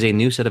 it is a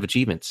new set of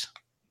achievements.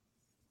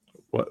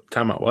 What?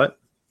 Time out, what?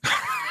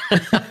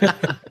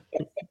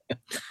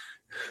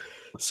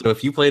 So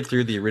if you played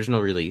through the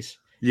original release,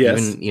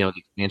 even the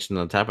expansion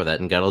on top of that,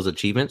 and got all those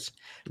achievements,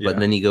 but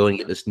then you go and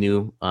get this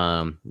new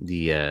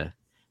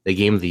the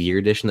Game of the Year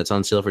edition that's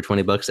on sale for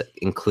 $20 that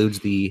includes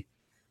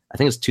I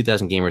think it's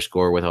 2,000 gamer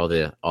score with all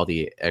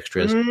the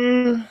extras.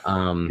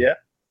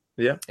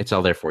 It's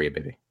all there for you,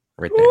 baby,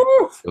 right there.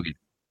 Okay.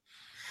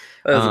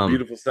 That's a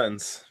beautiful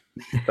sentence.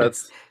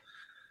 That's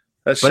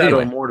Shadow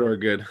of Mordor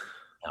good.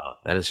 Oh,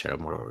 that is Shadow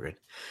of Mordor good.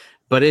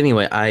 But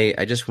anyway,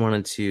 I just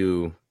wanted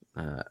to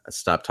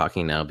stop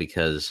talking now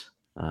because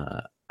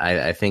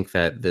I think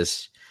that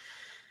this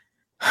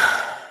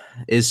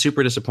is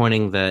super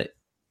disappointing. That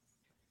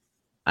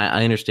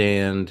I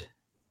understand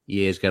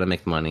EA's got to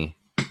make money,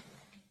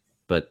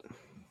 but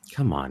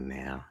come on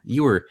now,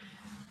 you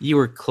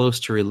were close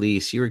to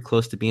release, you were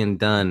close to being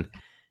done.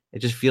 It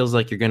just feels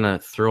like you're gonna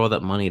throw all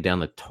that money down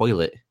the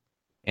toilet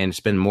and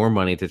spend more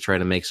money to try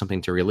to make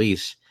something to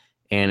release.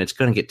 And it's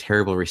going to get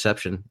terrible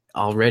reception.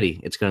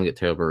 Already, it's going to get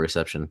terrible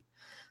reception.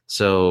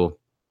 So,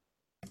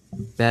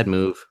 bad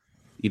move.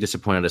 You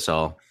disappointed us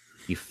all.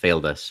 You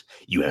failed us.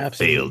 You have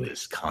failed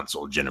this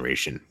console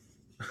generation.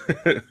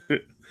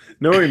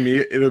 Knowing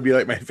me, it'll be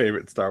like my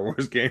favorite Star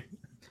Wars game.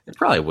 It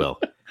probably will.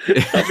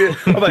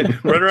 I'm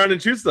like, run around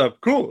and shoot stuff.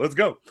 Cool, let's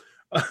go.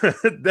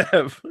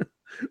 Dev,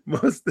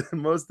 most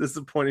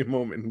disappointing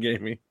moment in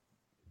gaming.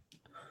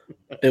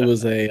 It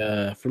was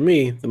for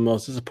me, the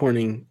most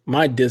disappointing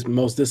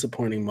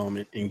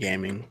moment in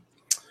gaming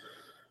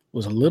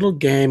was a little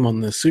game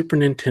on the Super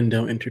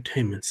Nintendo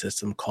Entertainment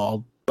System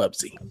called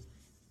Bubsy.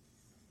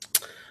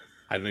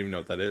 I don't even know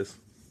what that is.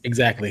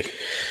 Exactly.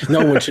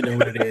 No one should know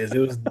what it is. It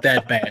was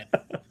that bad.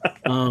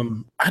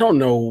 I don't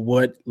know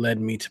what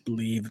led me to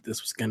believe that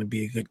this was going to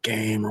be a good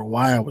game or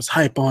why I was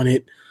hype on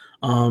it.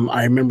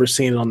 I remember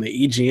seeing it on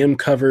the EGM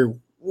cover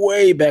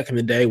way back in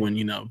the day when,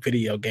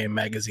 video game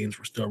magazines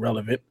were still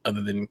relevant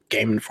other than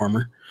Game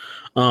Informer.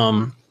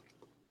 And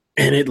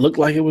it looked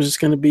like it was just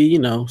going to be,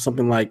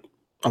 something like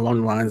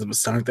along the lines of a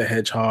Sonic the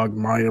Hedgehog,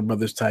 Mario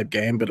Brothers type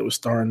game, but it was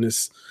starring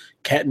this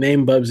cat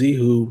named Bubsy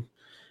who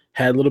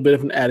had a little bit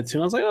of an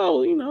attitude. I was like,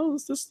 oh,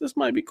 this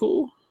might be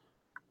cool.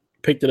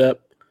 Picked it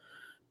up.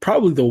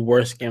 Probably the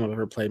worst game I've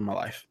ever played in my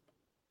life.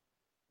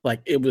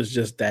 Like, it was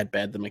just that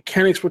bad. The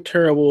mechanics were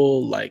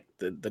terrible. Like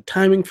the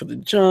timing for the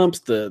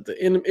jumps,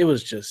 it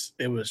was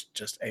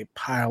just a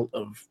pile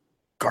of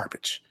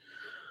garbage.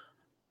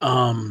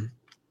 And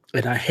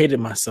I hated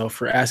myself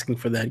for asking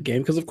for that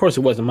game because, of course,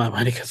 it wasn't my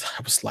money because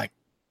I was like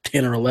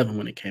 10 or 11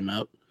 when it came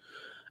out.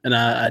 And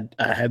I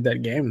had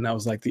that game, and that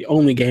was like the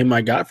only game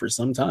I got for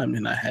some time.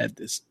 And I had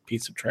this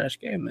piece of trash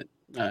game that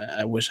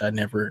I wish I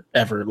never,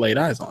 ever laid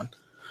eyes on.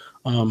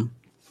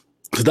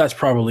 So that's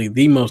probably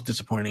the most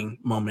disappointing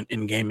moment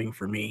in gaming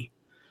for me.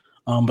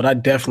 But I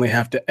definitely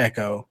have to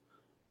echo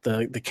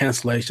the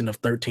cancellation of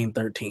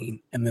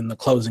 1313 and then the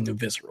closing of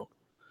Visceral.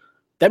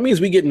 That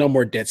means we get no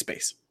more Dead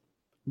Space.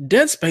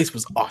 Dead Space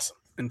was awesome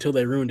until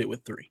they ruined it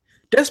with 3.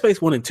 Dead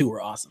Space 1 and 2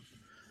 were awesome.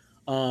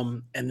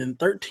 And then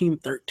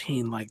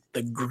 1313, like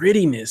the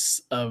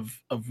grittiness of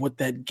what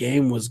that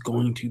game was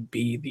going to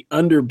be, the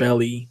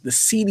underbelly, the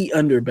seedy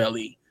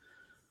underbelly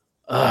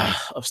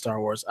of Star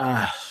Wars.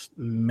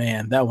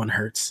 Man, that one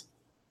hurts.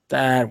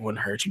 That one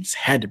hurts. You just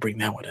had to bring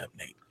that one up,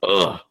 Nate.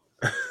 Ugh.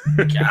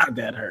 God,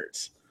 that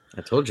hurts.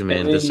 I told you,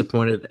 man.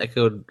 Disappointed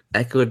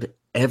echoed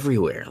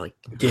everywhere. Like,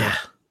 yeah.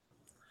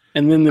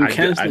 And then I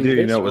didn't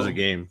even know it was a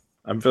game.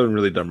 I'm feeling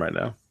really dumb right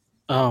now.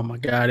 Oh my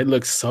God, it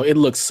looks so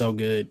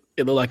good.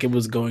 It looked like it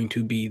was going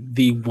to be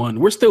the one.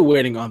 We're still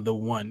waiting on the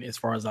one as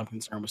far as I'm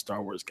concerned with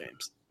Star Wars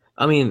games.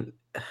 I mean,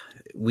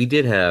 we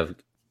did have.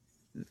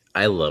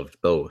 I loved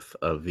both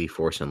of the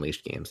Force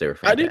Unleashed games. They were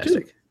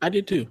fantastic. I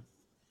did too.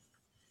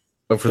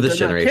 But for this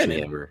generation,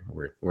 yeah,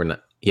 we're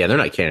not. Yeah, they're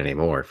not canon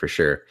anymore for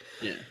sure.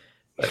 Yeah.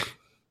 But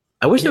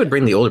I wish they would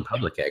bring the older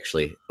public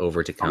actually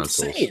over to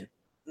consoles. I'm saying,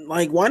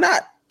 like, why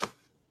not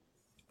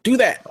do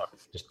that?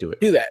 Just do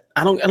it. Do that.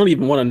 I don't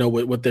even want to know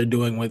what they're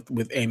doing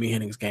with Amy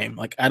Hennig's game.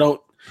 Like, I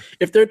don't.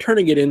 If they're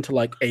turning it into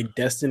like a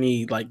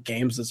Destiny like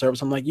games as a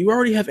service, I'm like, you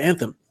already have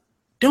Anthem.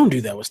 Don't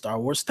do that with Star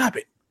Wars. Stop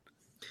it.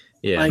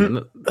 Yeah,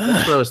 like,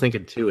 that's what I was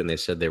thinking too. And they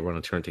said they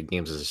want to turn to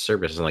games as a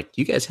service. I'm like,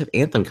 you guys have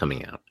Anthem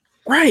coming out,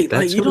 right?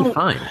 That's like, really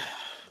fine.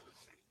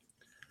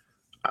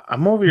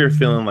 I'm over here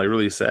feeling like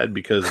really sad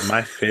because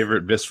my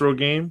favorite Visceral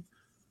game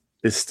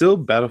is still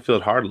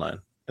Battlefield Hardline,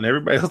 and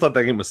everybody else thought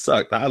that game was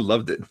sucked. I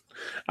loved it.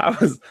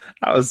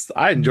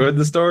 I enjoyed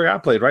the story. I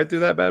played right through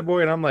that bad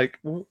boy, and I'm like,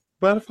 well,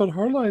 Battlefield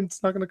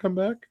Hardline's not going to come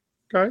back,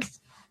 guys.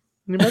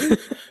 Anybody?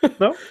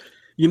 No.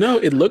 You know,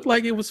 it looked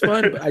like it was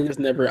fun, but I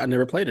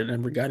never played it. I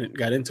never got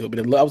into it. But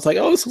I was like,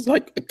 oh, this is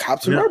like a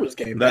cops and robbers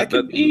game. That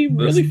could be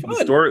really fun.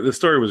 The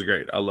story was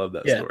great. I love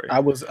that story. I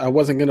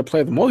wasn't going to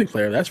play the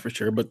multiplayer, that's for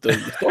sure. But the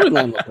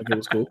storyline looked like it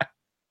was cool.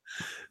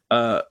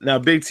 Now,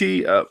 Big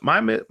T,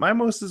 my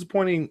most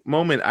disappointing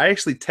moment, I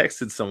actually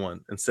texted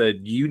someone and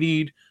said, you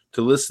need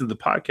to listen to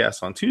the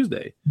podcast on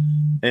Tuesday.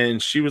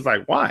 And she was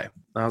like, why?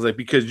 And I was like,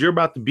 because you're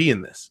about to be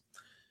in this.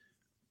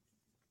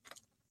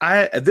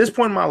 At this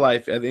point in my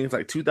life, I think it's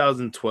like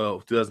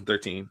 2012,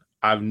 2013,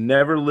 I've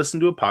never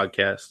listened to a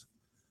podcast.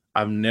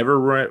 I've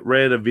never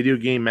read a video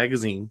game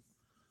magazine.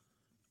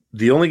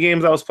 The only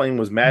games I was playing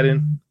was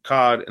Madden,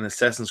 COD, and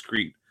Assassin's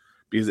Creed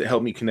because it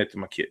helped me connect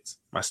with my kids,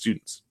 my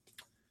students.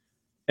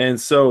 And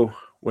so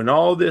when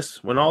all this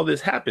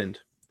happened,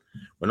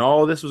 when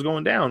all this was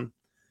going down,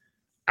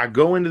 I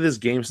go into this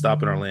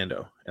GameStop in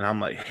Orlando, and I'm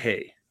like,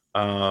 hey,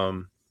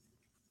 I'm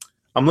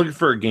looking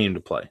for a game to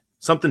play,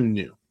 something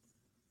new.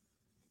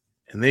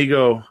 And they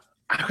go,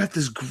 I've got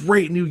this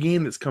great new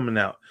game that's coming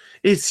out.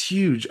 It's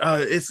huge.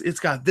 It's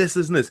got this,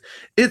 and this.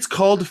 It's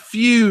called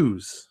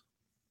Fuse.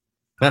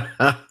 So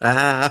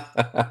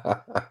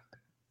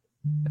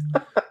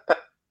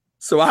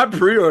I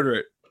pre-order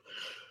it.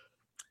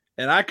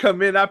 And I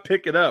come in, I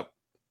pick it up.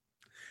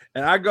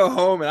 And I go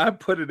home and I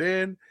put it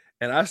in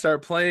and I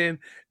start playing.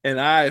 And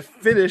I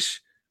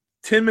finish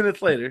 10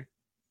 minutes later,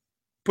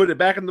 put it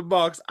back in the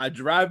box. I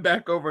drive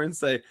back over and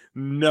say,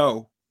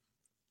 no.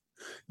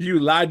 You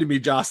lied to me,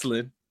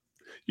 Jocelyn.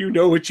 You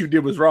know what you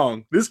did was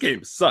wrong. This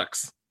game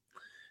sucks.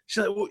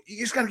 She's like, well, you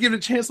just got to give it a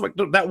chance. I'm like,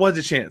 no, that was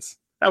a chance.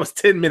 That was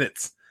 10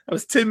 minutes. That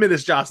was 10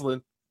 minutes,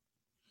 Jocelyn.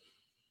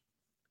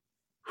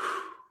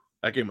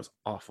 That game was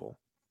awful.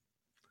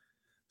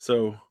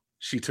 So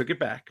she took it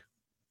back,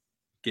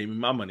 gave me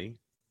my money,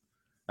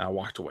 and I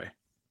walked away.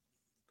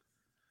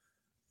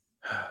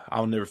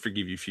 I'll never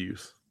forgive you,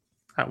 Fuse.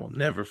 I will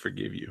never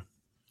forgive you.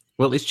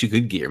 Well, at least you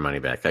could get your money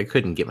back. I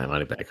couldn't get my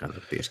money back on The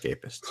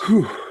Escapist.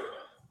 That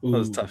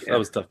was tough. Yeah. That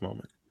was a tough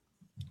moment.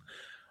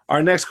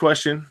 Our next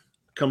question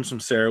comes from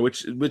Sarah,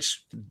 which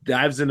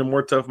dives into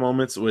more tough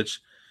moments,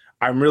 which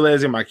I'm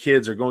realizing my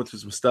kids are going through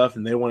some stuff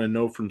and they want to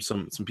know from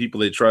some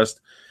people they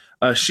trust.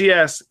 She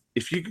asked,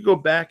 if you could go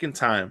back in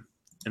time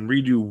and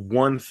redo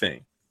one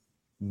thing,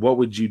 what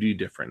would you do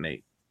different,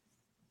 Nate?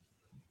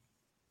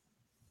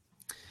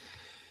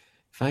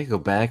 If I go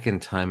back in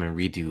time and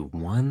redo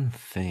one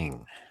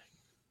thing.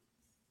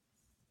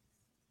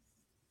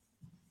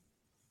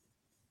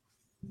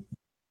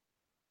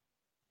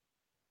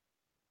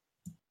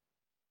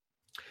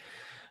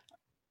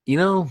 You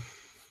know,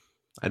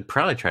 I'd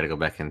probably try to go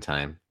back in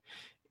time.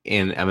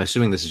 And I'm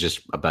assuming this is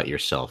just about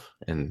yourself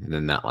and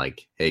then not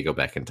like, hey, go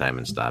back in time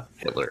and stop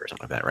Hitler or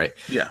something like that, right?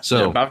 Yeah.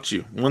 So about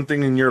you. One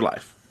thing in your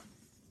life.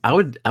 I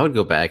would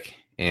go back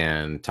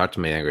and talk to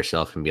my younger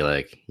self and be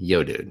like,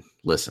 yo, dude,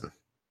 listen.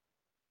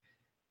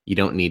 You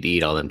don't need to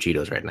eat all them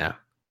Cheetos right now.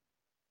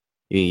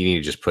 You need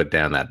to just put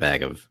down that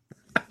bag of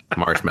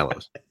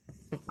marshmallows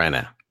right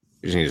now.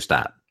 You just need to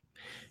stop.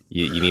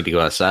 You need to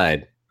go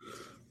outside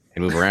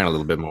and move around a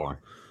little bit more.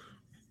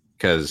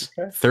 Because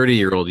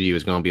 30-year-old you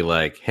is going to be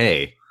like,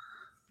 hey,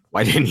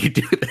 why didn't you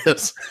do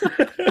this?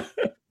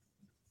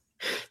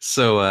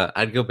 So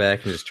I'd go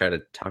back and just try to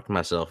talk to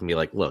myself and be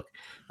like, look,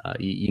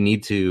 you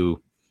need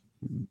to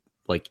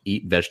like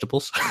eat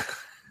vegetables.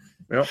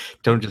 Yep.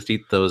 Don't just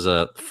eat those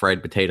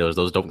fried potatoes.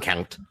 Those don't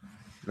count.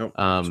 Nope.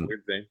 It's a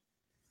weird thing.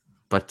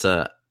 But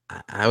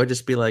I would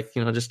just be like,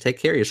 just take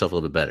care of yourself a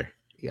little bit better.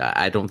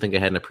 I don't think I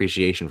had an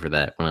appreciation for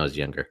that when I was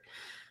younger,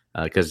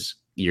 because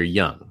you're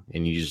young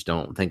and you just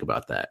don't think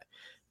about that.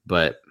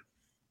 But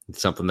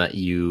it's something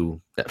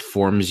that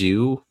forms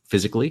you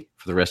physically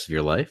for the rest of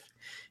your life.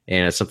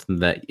 And it's something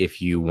that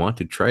if you want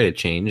to try to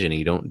change and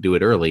you don't do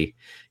it early,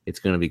 it's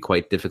going to be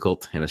quite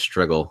difficult and a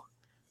struggle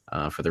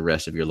for the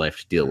rest of your life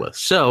to deal with.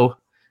 So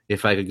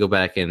if I could go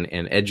back and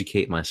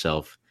educate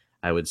myself,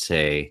 I would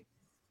say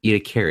eat a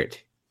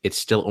carrot. It's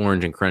still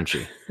orange and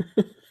crunchy.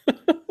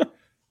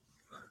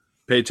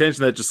 Pay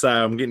attention to that,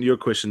 Josiah. I'm getting to your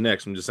question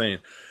next. I'm just saying.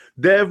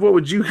 Dev, what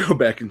would you go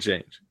back and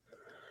change?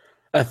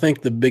 I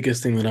think the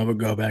biggest thing that I would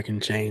go back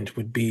and change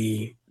would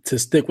be to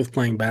stick with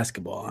playing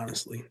basketball,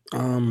 honestly.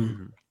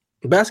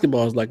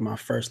 Basketball is like my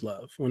first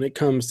love. When it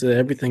comes to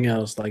everything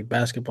else, like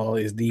basketball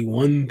is the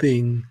one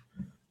thing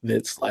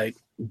that's like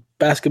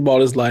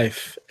basketball is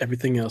life.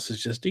 Everything else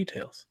is just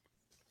details.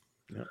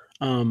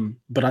 Yeah.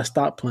 But I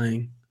stopped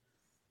playing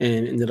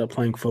and ended up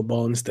playing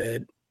football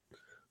instead.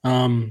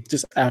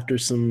 Just after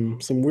some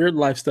weird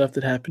life stuff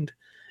that happened.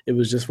 It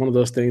was just one of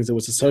those things that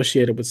was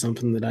associated with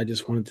something that I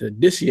just wanted to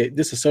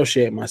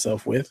disassociate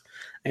myself with,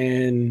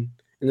 and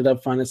ended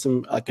up finding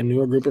a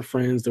newer group of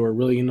friends that were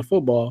really into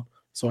football.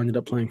 So I ended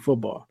up playing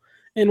football.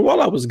 And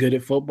while I was good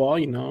at football,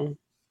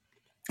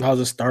 I was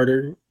a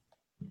starter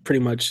pretty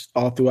much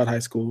all throughout high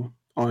school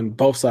on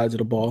both sides of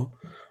the ball,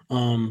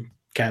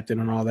 captain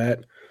and all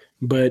that.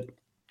 But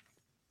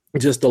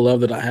just the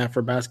love that I have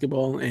for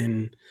basketball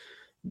and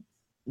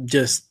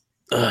just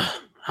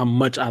how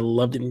much I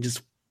loved it and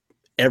just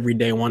every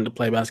day wanted to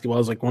play basketball. It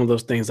was like one of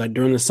those things like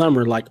during the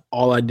summer, like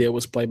all I did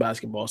was play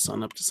basketball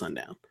sun up to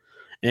sundown.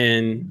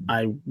 And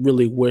I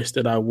really wish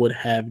that I would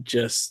have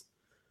just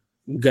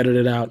gutted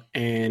it out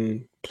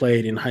and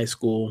played in high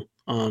school.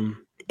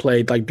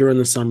 Played like during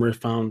the summer,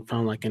 found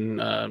like an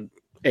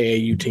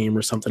AAU team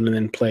or something, and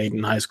then played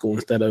in high school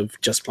instead of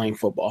just playing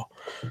football.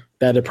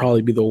 That'd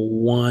probably be the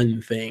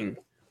one thing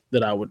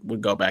that I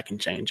would go back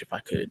and change if I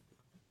could,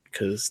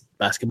 because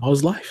basketball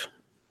is life.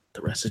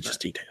 The rest is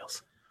just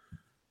details.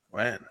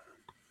 Man,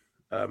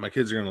 my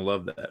kids are going to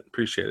love that.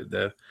 Appreciate it,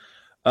 Dev.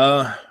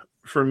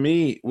 For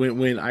me,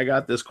 when I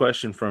got this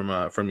question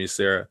from you,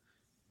 Sarah,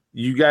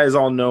 you guys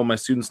all know, my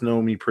students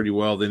know me pretty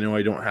well. They know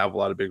I don't have a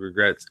lot of big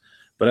regrets.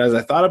 But as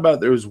I thought about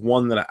it, there was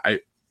one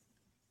that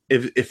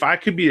if I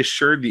could be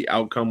assured the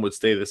outcome would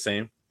stay the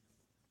same,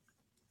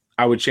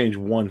 I would change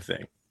one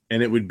thing.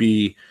 And it would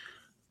be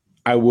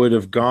I would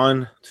have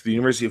gone to the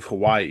University of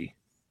Hawaii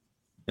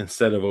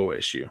instead of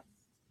OSU.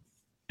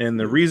 And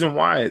the reason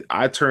why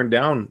I turned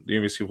down the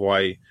University of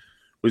Hawaii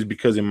was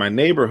because in my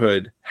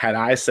neighborhood, had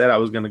I said I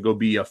was going to go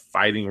be a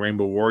fighting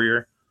Rainbow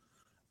Warrior,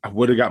 I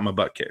would have got my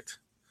butt kicked.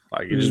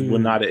 Like, it just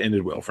would not have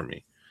ended well for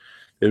me.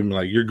 They'd been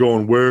like, "You're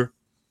going where?"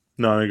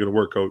 "No, I ain't going to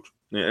work, coach."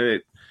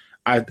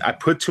 I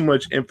put too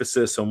much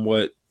emphasis on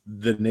what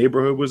the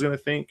neighborhood was going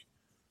to think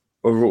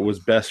over what was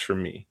best for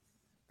me.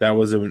 That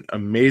was an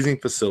amazing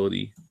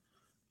facility,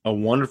 a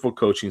wonderful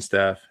coaching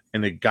staff,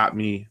 and it got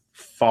me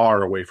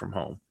far away from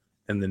home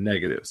and the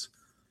negatives.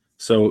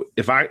 So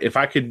if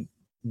I could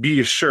be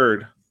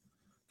assured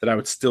that I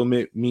would still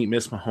meet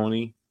Miss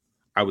Mahoney,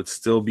 I would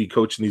still be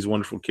coaching these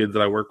wonderful kids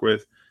that I work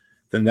with,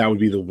 then that would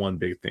be the one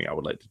big thing I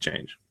would like to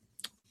change.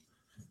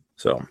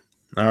 So,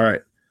 all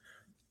right.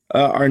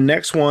 Our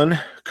next one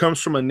comes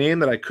from a name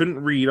that I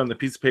couldn't read on the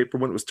piece of paper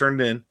when it was turned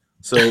in.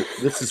 So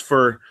this is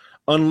for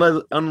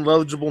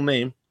unlegible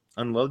name.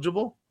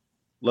 Unlegible?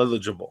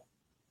 Legible.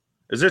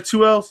 Is there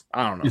two L's?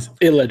 I don't know. It's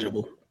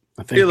illegible,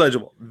 I think.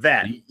 Illegible.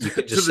 That. You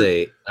could just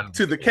say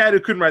to the cat who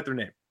couldn't write their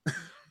name.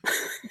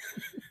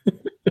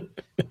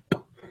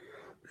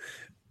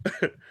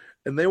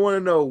 And they want to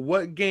know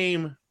what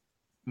game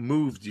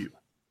moved you.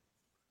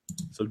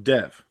 So,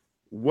 Dev,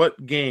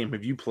 what game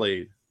have you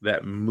played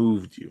that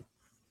moved you?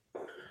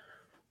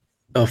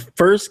 A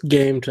first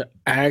game to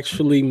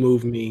actually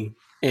move me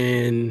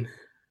and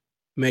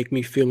make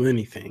me feel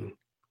anything.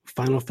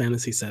 Final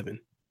Fantasy VII.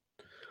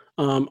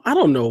 I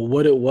don't know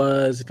what it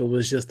was, if it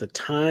was just the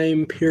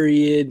time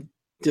period,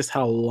 just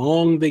how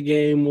long the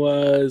game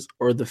was,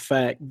 or the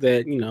fact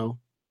that,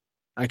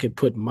 I could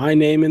put my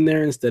name in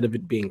there instead of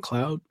it being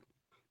Cloud,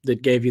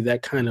 that gave you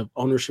that kind of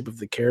ownership of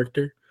the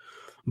character.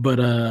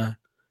 But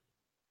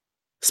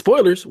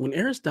spoilers, when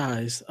Eris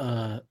dies,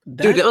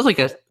 dude, that was like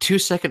a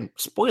 2-second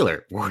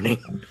spoiler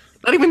warning.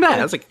 Not even that.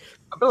 That's like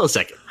a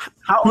millisecond.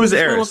 Who's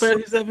Eris? Final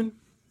Fantasy VII?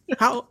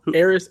 How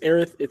Eris?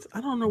 It's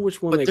I don't know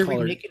which one but they they're call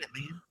her. remaking it,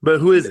 man. But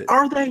who is it?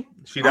 Are they?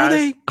 She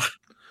dies.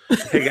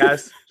 Hey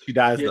guys, she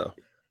dies Yeah. though.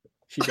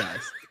 She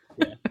dies.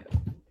 Yeah,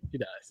 she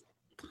dies.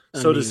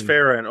 So does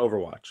Farah in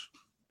Overwatch.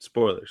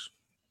 Spoilers.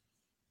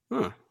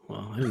 Huh.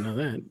 Well, I didn't know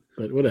that,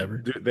 but whatever.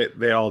 Dude,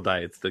 they all die.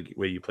 It's the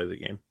way you play the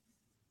game.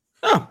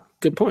 Oh,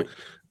 good point.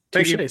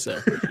 Thank Touché, you.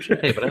 sir.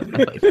 Hey, but I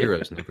thought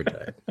heroes never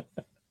died.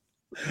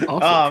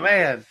 Oh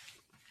man.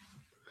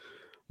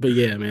 But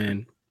yeah,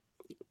 man.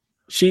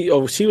 She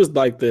was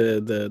like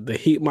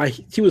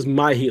she was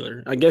my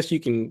healer. I guess you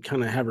can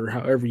kind of have her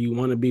however you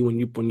want to be when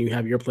you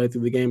have your play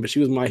through the game, but she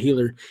was my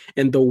healer.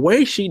 And the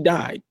way she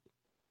died,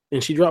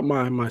 and she dropped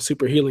my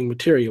super healing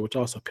material, which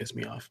also pissed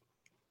me off.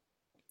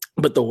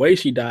 But the way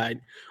she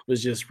died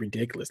was just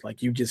ridiculous.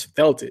 Like you just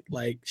felt it.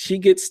 Like she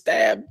gets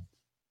stabbed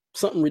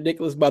something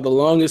ridiculous by the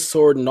longest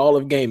sword in all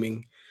of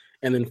gaming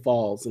and then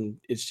falls, and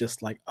it's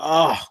just like,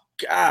 oh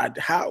God,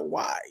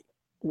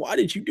 why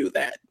did you do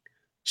that?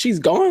 She's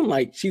gone.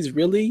 Like she's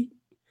really,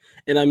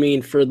 and I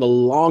mean, for the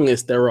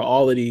longest, there were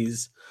all of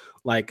these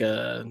like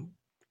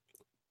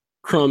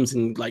crumbs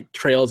and like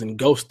trails and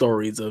ghost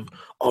stories of,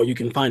 oh, you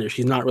can find her.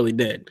 She's not really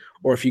dead.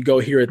 Or if you go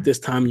here at this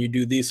time and you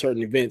do these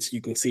certain events,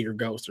 you can see her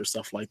ghost or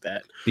stuff like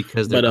that.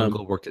 Because their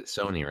uncle worked at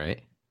Sony,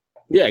 right?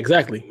 Yeah,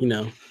 exactly. You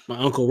know, my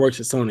uncle works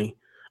at Sony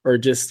or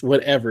just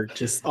whatever,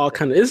 just all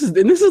kind of, this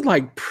is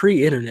like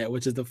pre-internet,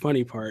 which is the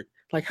funny part.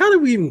 Like, how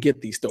did we even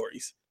get these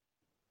stories?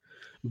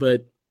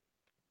 But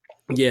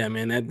yeah,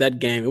 man, that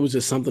game, it was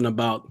just something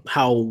about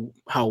how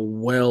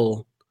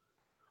well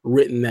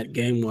written that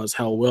game was,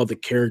 how well the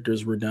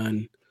characters were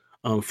done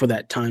for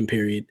that time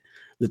period.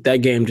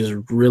 That game just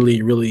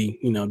really, really,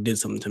 did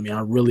something to me. I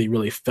really,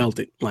 really felt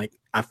it. Like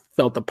I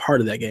felt a part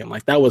of that game.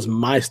 Like that was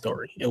my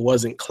story. It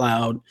wasn't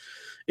Cloud.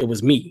 It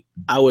was me.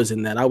 I was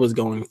in that. I was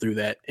going through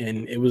that,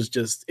 and it was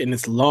just, and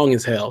it's long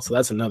as hell. So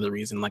that's another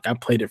reason. Like I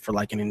played it for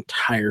like an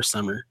entire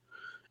summer,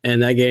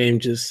 and that game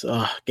just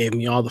gave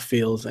me all the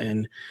feels.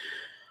 And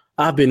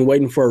I've been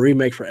waiting for a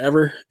remake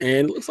forever,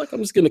 and it looks like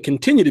I'm just going to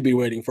continue to be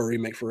waiting for a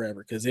remake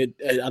forever because I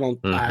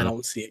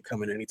don't see it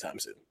coming anytime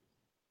soon.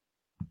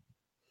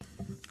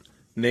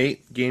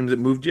 Nate, games that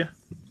moved you?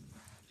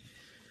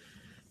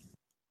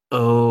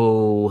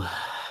 Oh,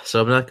 so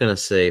I'm not going to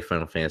say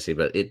Final Fantasy,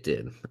 but it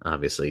did.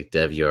 Obviously,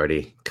 Dev, you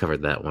already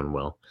covered that one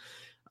well.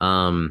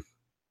 I'm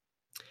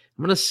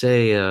going to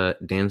say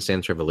Dance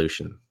Dance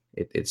Revolution.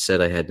 It said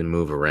I had to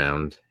move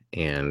around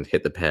and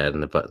hit the pad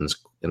and the buttons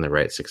in the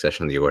right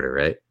succession of the order,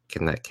 right?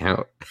 Can that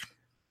count?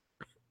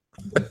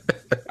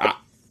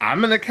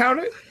 I'm going to count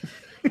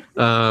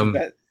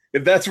it.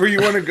 If that's where you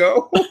want to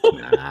go.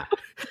 Nah.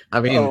 I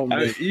mean,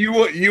 you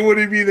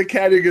wouldn't be the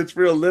cat who gets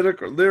real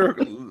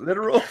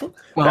literal.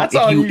 Well, that's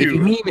on you. If you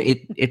mean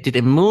it did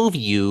it move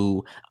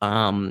you?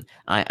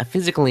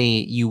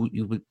 Physically,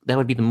 you that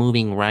would be the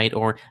moving, right?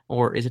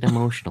 Or is it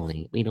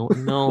emotionally? We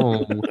don't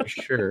know for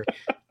sure.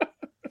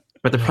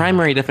 But the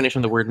primary definition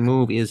of the word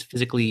move is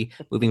physically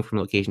moving from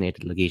location A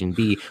to location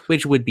B,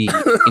 which would be,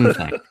 in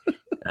fact,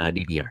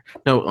 DDR.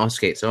 No,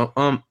 okay. So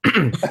I'm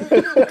going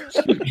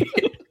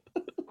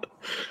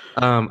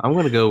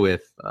to go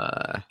with.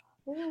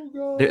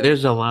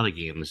 There's a lot of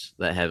games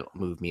that have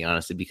moved me,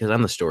 honestly, because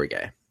I'm the story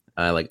guy.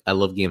 I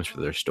love games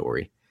for their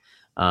story.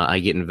 I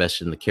get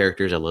invested in the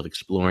characters. I love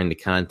exploring the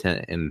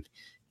content and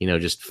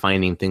just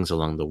finding things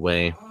along the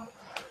way.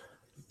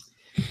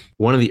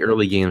 One of the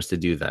early games to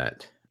do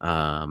that,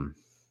 and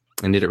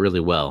did it really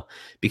well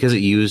because it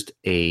used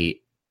a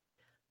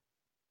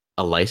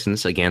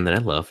license again that I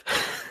love,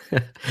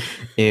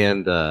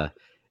 and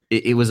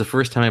it was the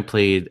first time I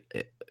played.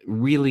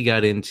 Really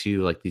got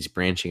into like these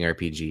branching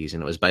RPGs,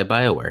 and it was by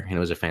BioWare, and it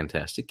was a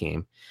fantastic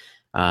game.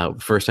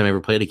 First time I ever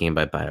played a game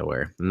by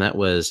BioWare, and that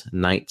was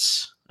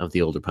Knights of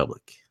the Old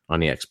Republic on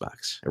the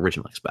Xbox,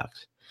 original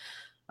Xbox.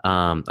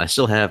 I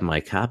still have my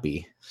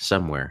copy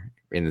somewhere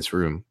in this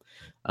room.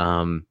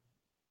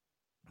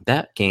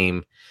 That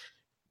game,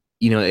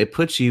 it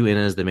puts you in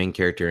as the main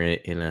character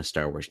in a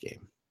Star Wars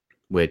game,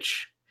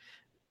 which,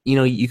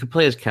 you could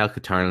play as Cal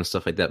Katarn and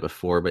stuff like that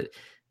before, but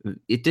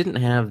it didn't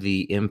have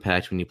the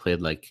impact when you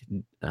played like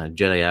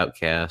Jedi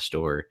Outcast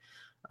or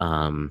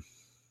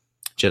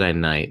Jedi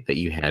Knight that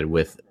you had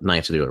with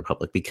Knights of the Old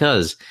Republic,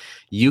 because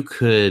you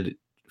could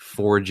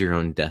forge your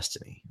own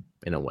destiny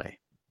in a way.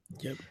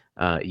 Yep.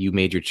 You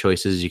made your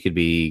choices. You could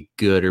be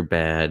good or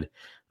bad.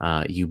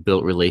 You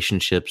built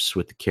relationships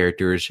with the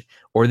characters,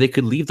 or they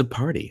could leave the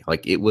party.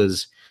 Like it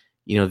was,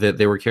 that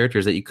there were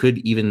characters that you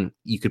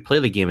could play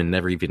the game and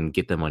never even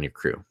get them on your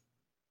crew.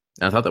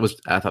 I thought that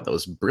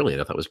was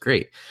brilliant. I thought it was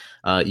great.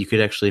 You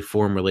could actually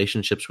form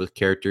relationships with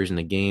characters in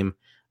the game,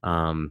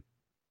 and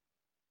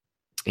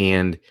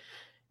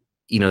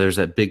there's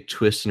that big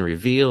twist and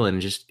reveal,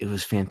 and it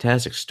was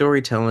fantastic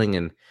storytelling.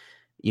 And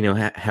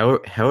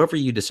however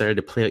you decided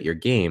to play out your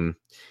game,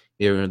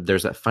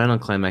 there's that final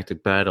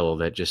climactic battle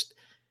that just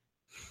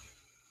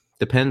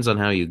depends on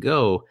how you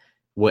go,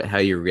 how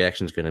your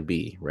reaction is going to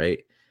be,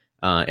 right?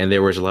 And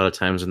there was a lot of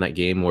times in that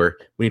game where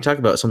when you talk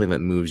about something that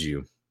moves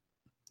you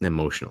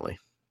emotionally,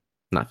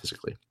 not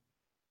physically.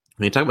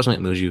 When you talk about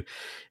something that moves you,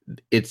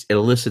 it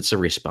elicits a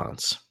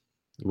response,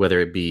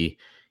 whether it be,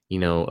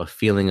 a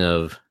feeling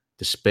of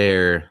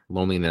despair,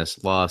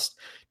 loneliness, loss,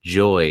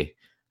 joy,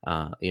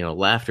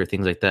 laughter,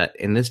 things like that.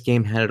 And this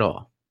game had it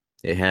all.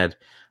 It had,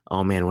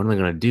 oh man, what am I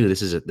going to do?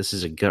 This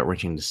is a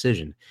gut-wrenching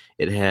decision.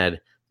 It had,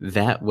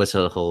 that was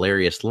a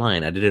hilarious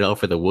line. I did it all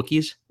for the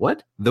Wookiees.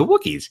 What? The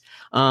Wookiees.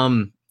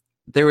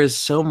 There is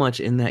so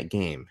much in that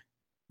game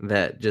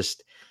that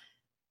just,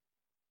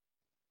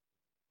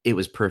 it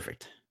was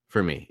perfect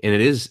for me. And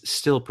it is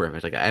still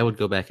perfect. Like, I would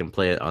go back and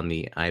play it on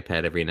the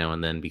iPad every now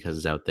and then because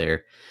it's out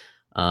there.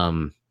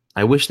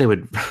 I wish they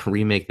would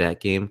remake that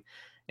game.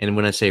 And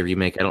when I say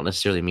remake, I don't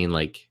necessarily mean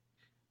like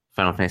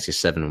Final Fantasy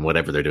VII and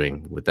whatever they're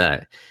doing with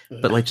that,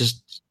 but like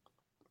just,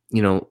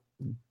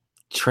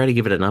 try to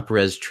give it an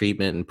up-res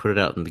treatment and put it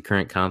out in the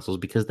current consoles,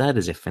 because that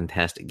is a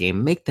fantastic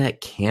game. Make that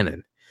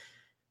canon.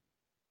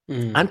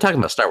 I'm talking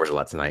about Star Wars a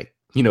lot tonight.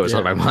 It's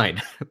on my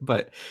mind,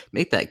 but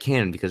make that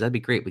canon, because that'd be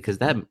great. Because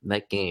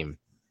that game,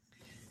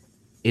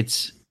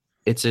 it's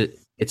a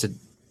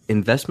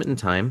investment in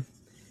time,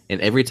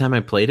 and every time I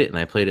played it, and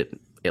I played it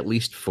at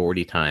least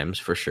 40 times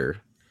for sure,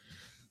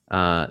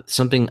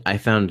 I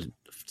found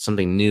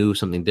something new,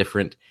 something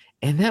different,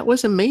 and that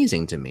was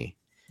amazing to me.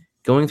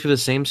 Going through the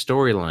same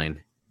storyline,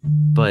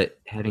 but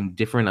having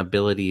different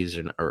abilities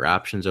or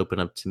options open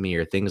up to me,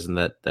 or things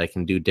that I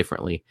can do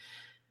differently.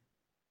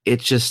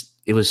 It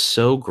was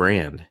so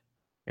grand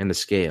in the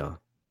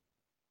scale,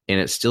 and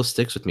it still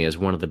sticks with me as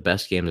one of the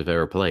best games I've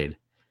ever played.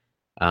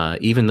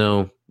 Even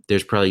though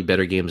there's probably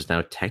better games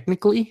now,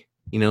 technically,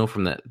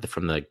 from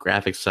the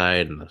graphics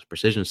side and the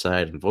precision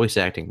side and voice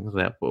acting,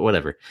 that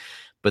whatever.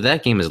 But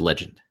that game is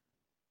legend.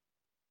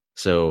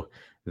 So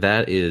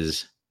that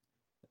is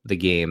the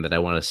game that I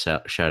want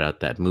to shout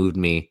out, that moved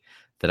me,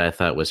 that I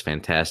thought was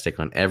fantastic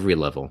on every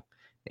level.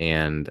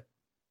 And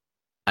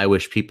I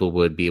wish people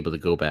would be able to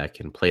go back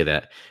and play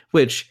that,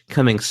 which,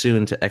 coming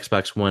soon to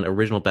Xbox One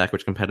original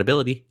backwards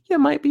compatibility, you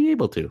might be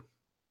able to.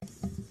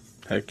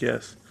 Heck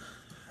yes.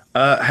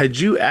 Had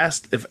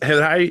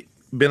I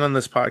been on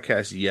this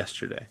podcast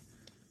yesterday,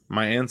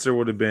 my answer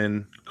would have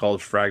been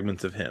called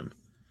Fragments of Him.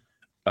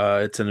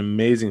 It's an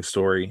amazing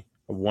story,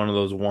 one of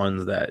those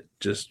ones that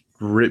just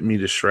ripped me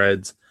to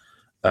shreds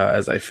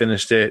as I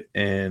finished it,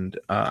 and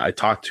I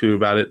talked to you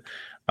about it.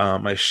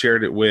 I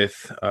shared it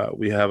with,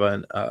 we have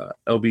an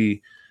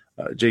LB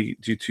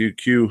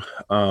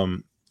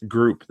JG2Q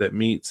group that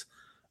meets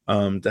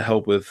to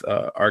help with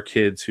our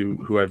kids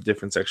who have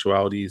different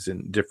sexualities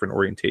and different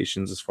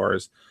orientations as far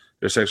as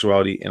their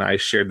sexuality. And I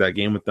shared that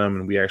game with them,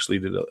 and we actually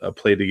did a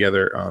play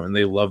together, and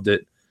they loved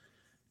it.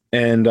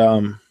 And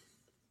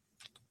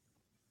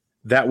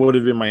that would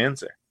have been my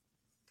answer.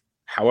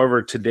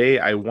 However, today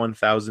I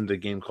 1000'd a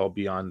game called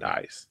Beyond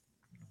Eyes.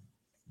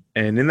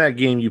 And in that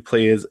game, you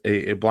play as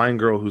a blind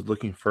girl who's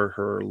looking for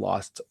her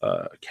lost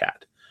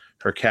cat.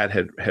 Her cat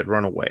had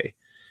run away.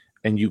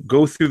 And you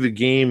go through the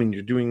game, and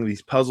you're doing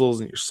these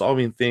puzzles, and you're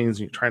solving things,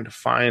 and you're trying to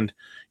find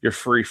your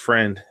furry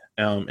friend.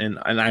 And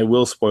I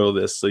will spoil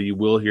this, so you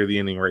will hear the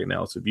ending right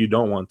now. So if you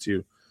don't want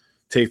to,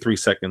 take 3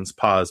 seconds,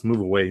 pause, move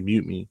away,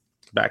 mute me,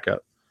 back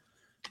up.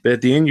 But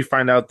at the end, you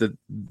find out that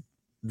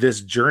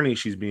this journey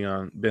she's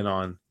been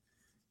on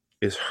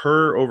is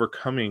her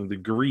overcoming the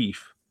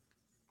grief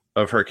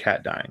of her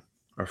cat dying,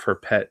 of her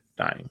pet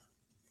dying,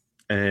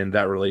 and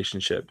that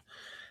relationship.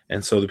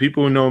 And so the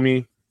people who know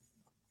me,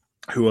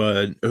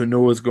 who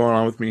know what's going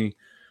on with me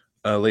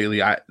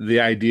lately,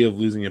 the idea of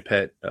losing a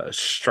pet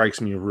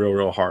strikes me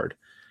real hard.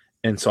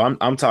 And so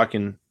I'm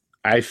talking,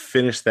 I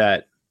finished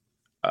that,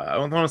 I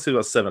want to say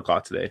about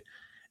 7:00 today.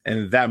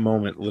 And at that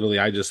moment, literally,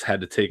 I just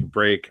had to take a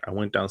break. I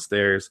went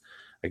downstairs.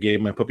 I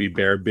gave my puppy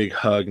Bear a big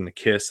hug and a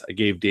kiss. I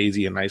gave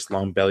Daisy a nice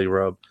long belly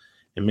rub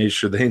and made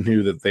sure they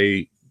knew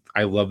that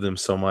I love them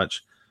so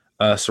much.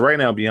 So right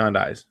now, Beyond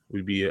Eyes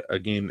would be a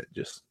game that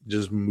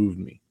just moved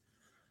me.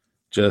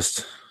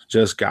 Just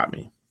got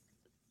me.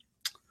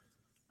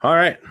 All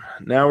right.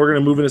 Now we're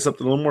going to move into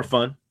something a little more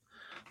fun.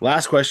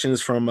 Last question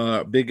is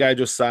from Big Guy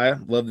Josiah.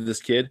 Love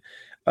this kid.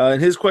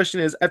 And his question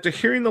is, after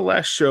hearing the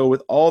last show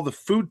with all the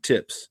food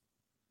tips,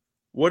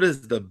 what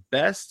is the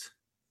best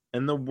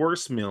and the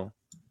worst meal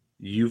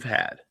you've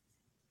had?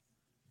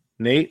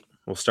 Nate,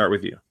 we'll start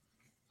with you.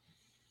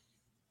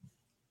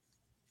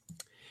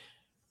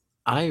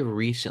 I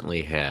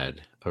recently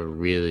had a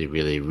really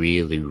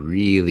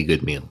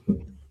good meal.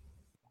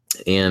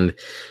 And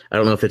I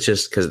don't know if it's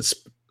just because it's,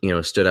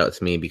 stood out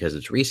to me because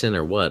it's recent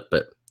or what,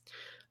 but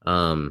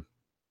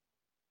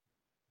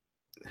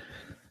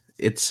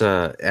it's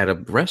at a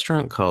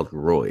restaurant called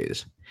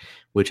Roy's,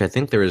 which I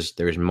think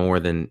there's more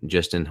than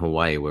just in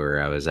Hawaii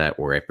where I was at,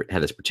 where I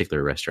had this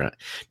particular restaurant.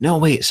 No,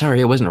 wait,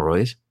 sorry, it wasn't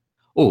Roy's.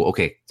 Oh,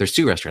 okay. There's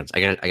 2 restaurants.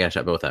 I got to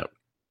shut both out.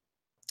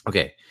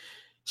 Okay.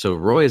 So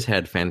Roy's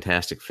had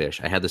fantastic fish.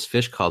 I had this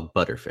fish called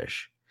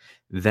butterfish.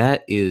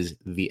 That is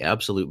the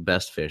absolute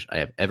best fish I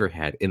have ever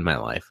had in my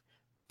life.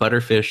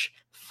 Butterfish,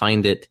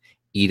 find it,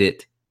 eat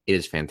it. It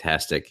is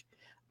fantastic.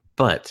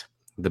 But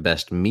the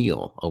best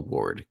meal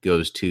award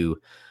goes to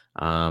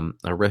a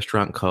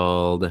restaurant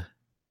called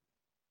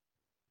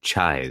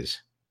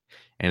Chai's,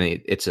 and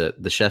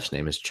the chef's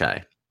name is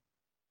Chai,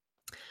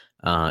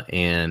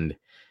 and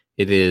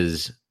it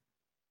is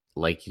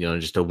like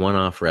just a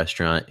one-off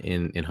restaurant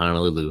in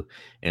Honolulu,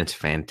 and it's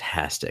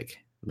fantastic.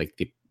 Like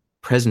the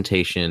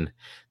presentation,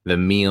 the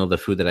meal, the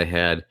food that I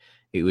had,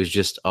 it was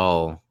just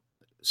all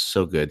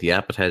so good. The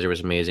appetizer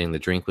was amazing, the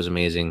drink was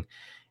amazing,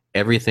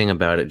 everything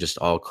about it just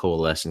all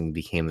coalesced and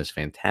became this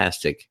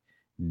fantastic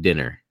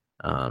dinner.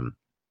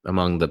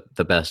 Among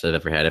the best I've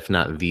ever had, if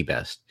not the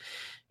best.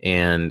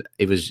 And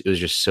it was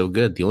just so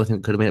good. The only thing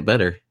that could have made it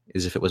better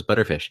is if it was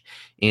butterfish.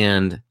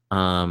 And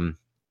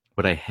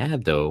what I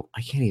had, though,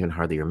 I can't even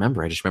hardly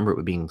remember. I just remember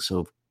it being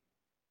so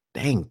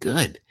dang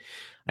good.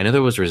 I know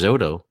there was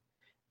risotto,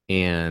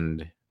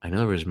 and I know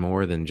there was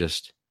more than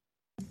just,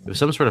 it was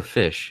some sort of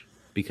fish,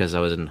 because I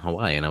was in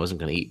Hawaii and I wasn't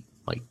going to eat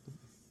like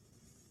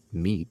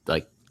meat,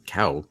 like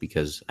cow,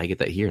 because I get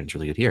that here and it's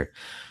really good here.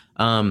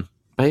 But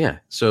yeah,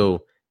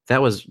 so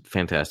that was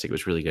fantastic. It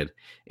was really good.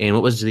 And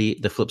what was the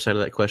flip side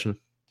of that question?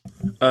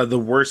 The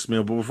worst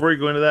meal. But before you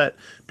go into that,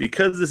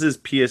 because this is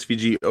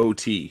PSVG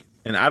OT,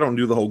 and I don't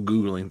do the whole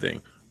Googling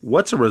thing,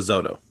 what's a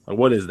risotto? Like,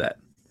 what is that?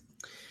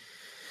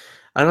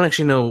 I don't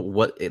actually know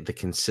what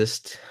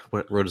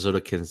risotto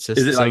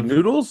consists. Is it like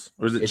noodles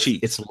or is it cheese?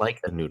 It's like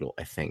a noodle,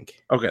 I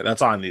think. Okay,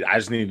 that's all I need. I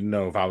just need to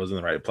know if I was in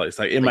the right place.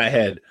 Like in my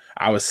head,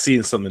 I was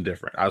seeing something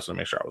different. I just want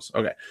to make sure I was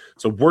okay.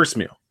 So worst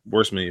meal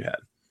you had.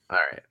 All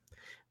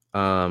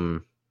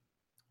right.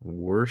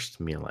 Worst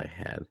meal I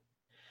had.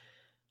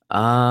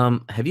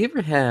 Have you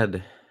ever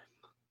had?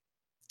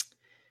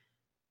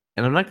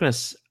 And I'm not gonna.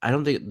 I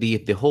don't think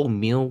the whole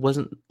meal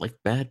wasn't like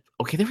bad.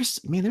 Okay, there's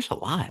a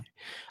lot.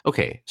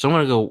 Okay, so I'm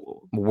gonna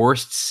go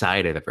worst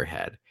side I've ever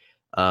had.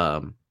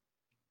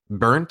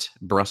 Burnt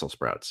Brussels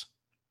sprouts.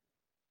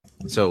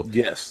 So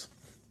yes,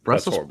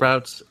 Brussels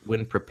sprouts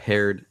when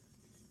prepared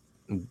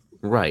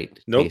right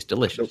taste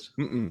delicious.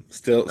 Nope.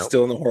 Still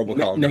in the horrible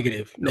column.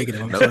 Negative.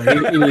 I'm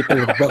sorry. Anything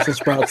with Brussels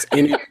sprouts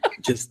in it,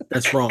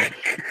 that's wrong.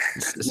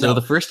 So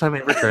the first time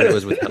I ever tried it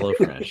was with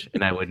HelloFresh,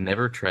 and I would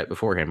never try it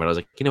beforehand. But I was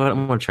like, you know what?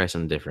 I'm going to try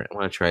something different. I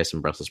want to try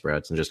some Brussels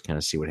sprouts and just kind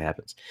of see what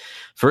happens.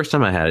 First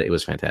time I had it, it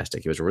was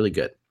fantastic. It was really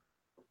good.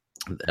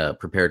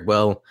 Prepared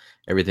well.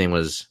 Everything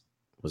was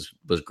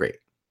great.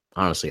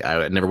 Honestly,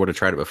 I never would have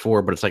tried it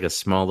before, but it's like a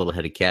small little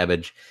head of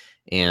cabbage,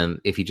 and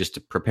if you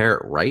just prepare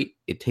it right,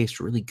 it tastes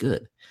really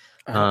good.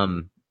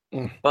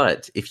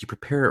 But if you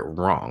prepare it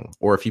wrong,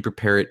 or if you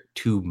prepare it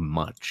too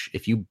much,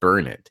 if you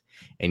burn it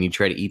and you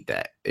try to eat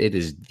that, it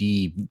is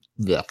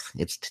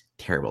it's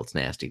terrible. It's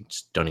nasty.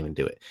 Just don't even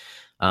do it.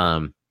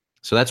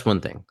 So that's one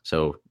thing.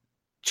 So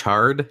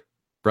charred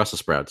Brussels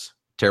sprouts,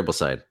 terrible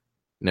side.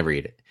 Never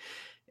eat it.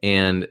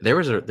 And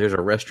there's a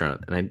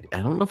restaurant, and I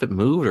don't know if it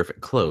moved or if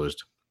it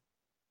closed,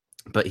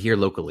 but here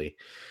locally,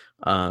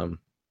 my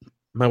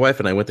wife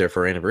and I went there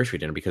for our anniversary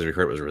dinner because we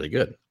heard it was really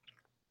good.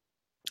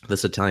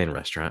 This Italian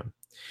restaurant,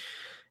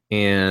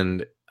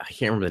 and I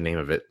can't remember the name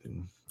of it.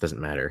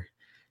 Doesn't matter.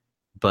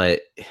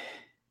 But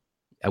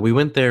we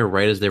went there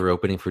right as they were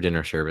opening for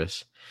dinner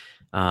service.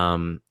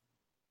 And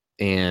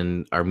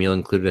our meal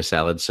included a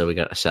salad, so we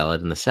got a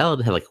salad, and the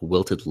salad had like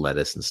wilted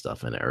lettuce and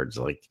stuff in it, or it's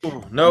like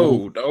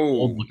no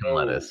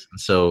lettuce.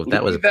 So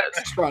that was that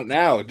restaurant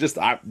now.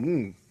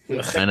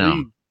 I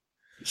know.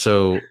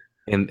 So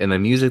and the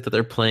music that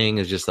they're playing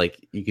is just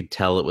like, you could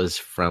tell it was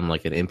from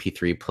like an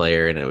MP3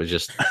 player, and it was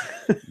just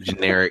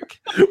generic.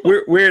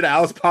 Weird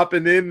Al's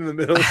popping in the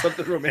middle of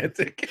something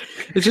romantic.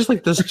 It's just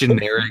like this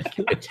generic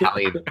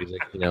Italian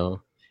music, you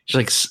know.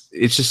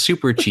 It's just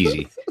super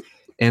cheesy.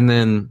 And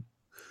then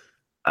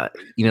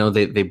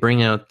they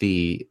bring out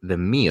the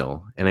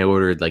meal, and I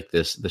ordered like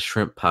the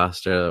shrimp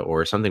pasta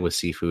or something with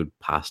seafood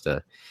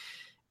pasta,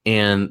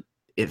 and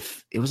it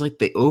was like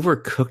they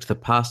overcooked the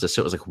pasta,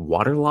 so it was like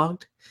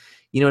waterlogged.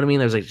 You know what I mean?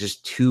 There's like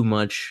just too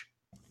much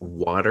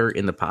water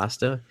in the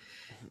pasta,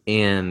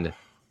 and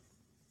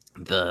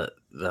the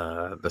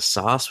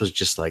sauce was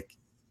just like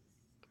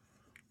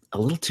a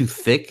little too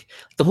thick.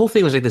 The whole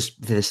thing was like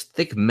this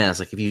thick mess.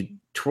 Like if you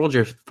twirled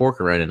your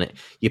fork around in it,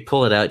 you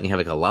pull it out and you have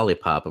like a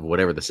lollipop of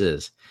whatever this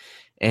is,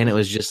 and it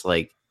was just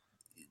like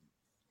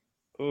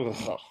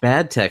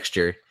bad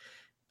texture,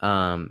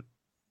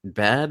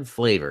 bad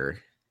flavor,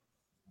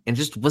 and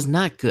just was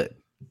not good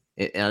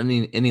on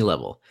any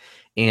level.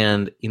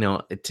 And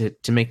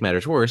to make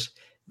matters worse,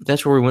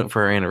 that's where we went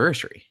for our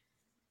anniversary.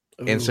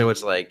 Ooh. And so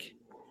it's like,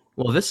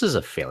 well, this is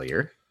a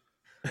failure.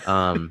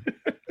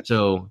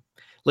 So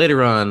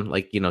later on,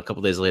 like, a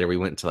couple days later, we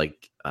went to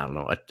like, I don't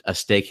know, a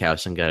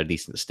steakhouse and got a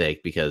decent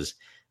steak, because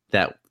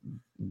that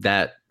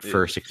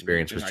first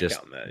experience was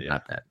just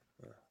not that.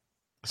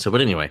 So,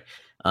 but anyway,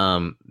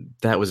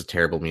 that was a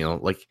terrible meal.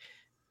 Like,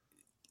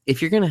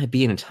 if you're going to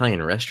be an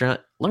Italian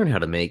restaurant, learn how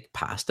to make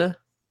pasta.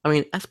 I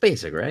mean, that's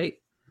basic, right?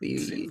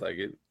 Seems like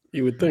it.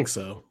 You would think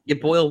so. You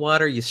boil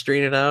water, you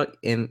strain it out,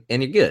 and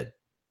you're good.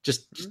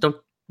 Just don't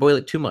boil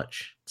it too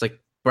much. It's like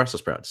Brussels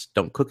sprouts.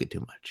 Don't cook it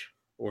too much.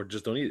 Or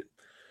just don't eat it.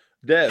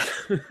 Dev,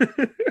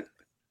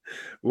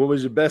 what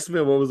was your best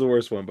meal? What was the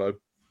worst one, bud?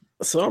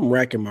 So I'm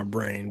racking my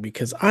brain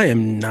because I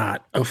am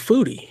not a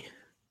foodie.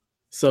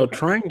 So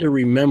trying to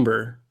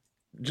remember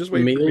just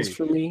wait meals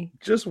for me.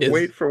 Just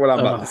wait for what I'm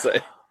about to say.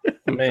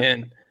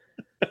 Man.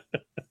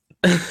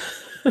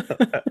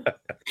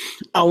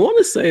 I want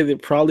to say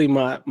that probably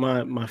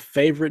my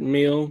favorite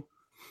meal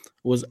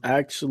was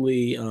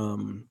actually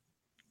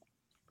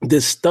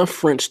this stuffed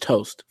French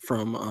toast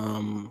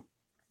from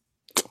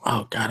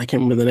oh God, I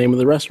can't remember the name of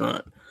the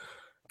restaurant.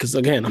 because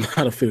again, I'm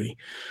not a foodie,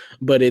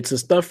 but it's a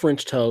stuffed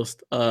French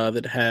toast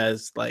that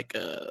has like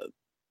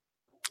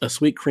a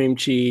sweet cream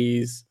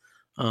cheese,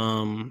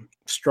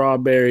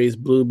 strawberries,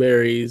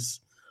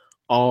 blueberries,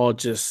 all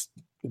just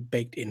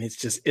baked in.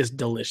 It's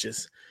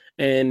delicious.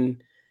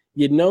 And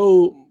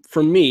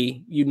for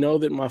me,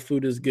 that my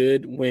food is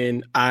good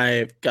when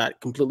I've got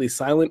completely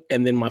silent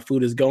and then my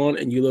food is gone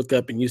and you look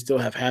up and you still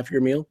have half your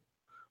meal.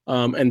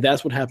 And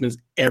that's what happens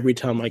every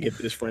time I get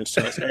this French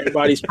toast.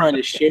 Everybody's trying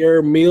to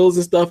share meals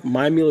and stuff.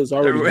 My meal is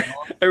already gone.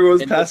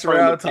 Everyone's passing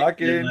around,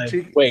 talking,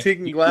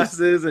 taking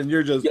glasses, and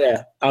you're just...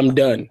 Yeah, I'm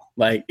done.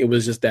 Like, it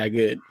was just that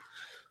good.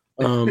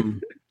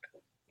 The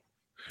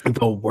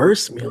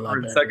worst meal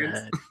I've ever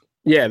had.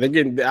 Yeah,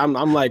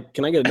 I'm like,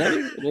 can I get another?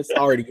 And it's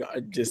already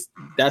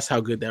that's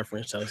how good that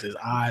French toast is.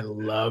 I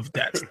love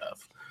that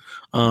stuff.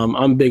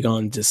 I'm big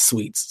on just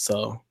sweets,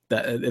 so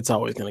that it's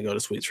always going to go to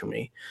sweets for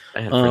me.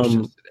 I had French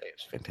toast today. It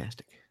was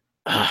fantastic.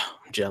 I'm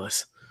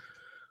jealous.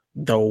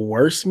 The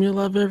worst meal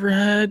I've ever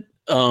had.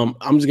 I'm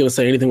just going to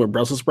say anything with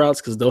Brussels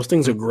sprouts because those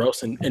things are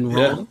gross and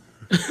wrong.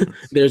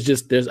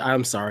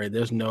 I'm sorry.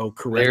 There's no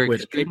correct They're way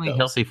to extremely those.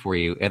 healthy for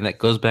you, and that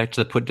goes back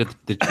to put the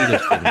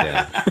Cheetos thing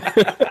down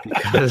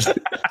because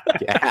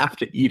you have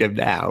to eat them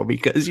now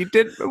because you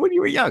didn't when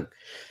you were young.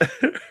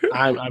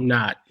 I'm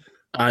not.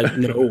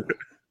 No.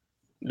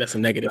 That's a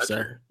negative,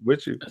 sir.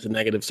 With you. That's a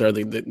negative, sir.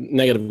 The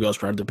negative goes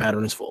for the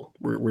pattern is full.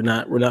 We're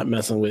not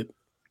messing with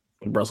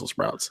Brussels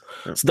sprouts.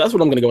 Yeah. So that's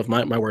what I'm going to go with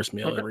my worst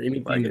meal ever.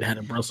 Anything that had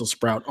a Brussels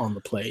sprout on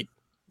the plate,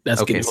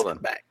 that's getting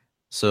sent back.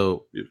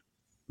 So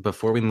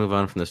before we move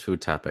on from this food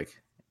topic,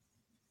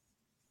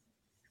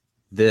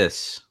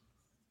 this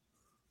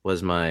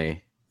was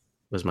my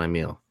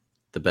meal,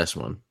 the best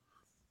one.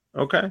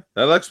 Okay,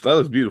 that looks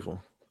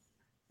beautiful.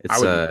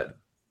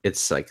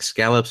 It's like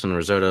scallops and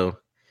risotto.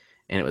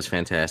 And it was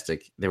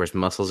fantastic. There was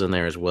mussels in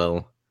there as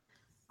well.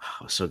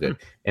 Oh, so good.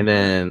 And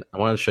then I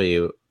wanted to show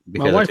you.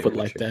 My wife would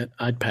like that.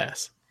 I'd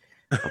pass.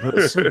 Oh, but it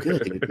was so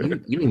good.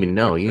 Dude. You don't even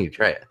know. You need to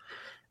try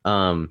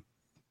it.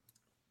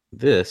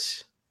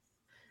 This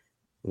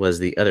was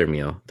the other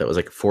meal that was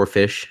like 4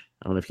 fish.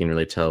 I don't know if you can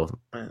really tell,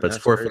 but it's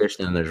 4 fish.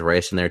 And then there's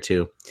rice in there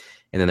too.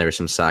 And then there was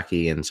some sake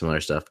and some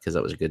other stuff because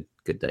that was a good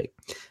diet.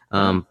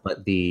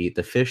 But the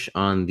fish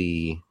on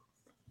the...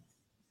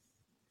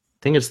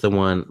 I think it's the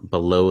one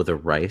below the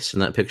rice in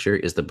that picture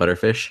is the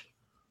butterfish.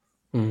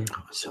 Oh,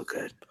 so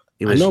good.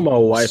 I know my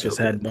wife has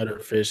had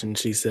butterfish, and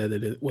she said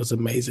that it was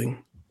amazing.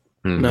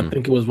 Mm-hmm. And I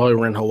think it was while we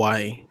were in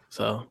Hawaii.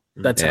 So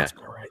that sounds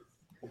about right.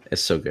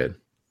 It's so good.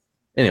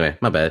 Anyway,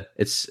 my bad.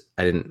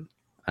 I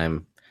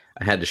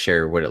had to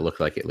share what it looked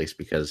like at least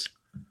because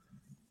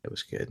it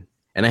was good.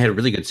 And I had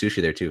really good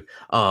sushi there too.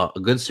 Oh, a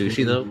good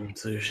sushi though.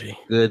 Sushi.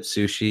 Good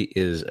sushi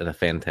is a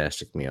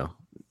fantastic meal.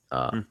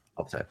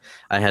 All the time.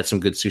 I had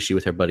some good sushi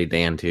with our buddy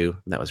Dan too.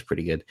 That was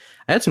pretty good.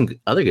 I had some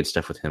other good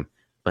stuff with him,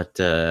 but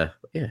not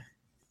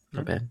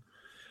bad.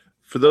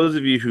 For those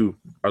of you who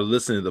are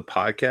listening to the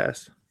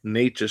podcast,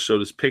 Nate just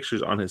showed us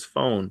pictures on his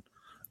phone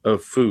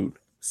of food.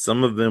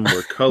 Some of them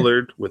were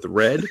colored with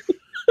red,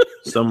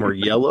 some were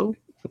yellow.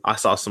 I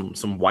saw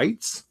some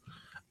whites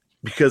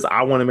because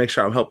I want to make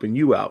sure I'm helping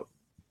you out.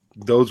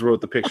 Those were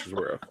what the pictures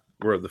were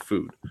of the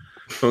food.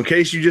 So in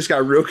case you just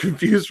got real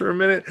confused for a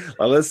minute,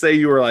 let's say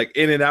you were like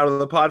in and out of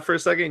the pod for a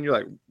second and you're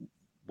like,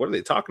 what are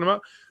they talking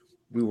about?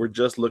 We were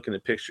just looking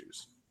at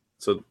pictures.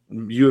 So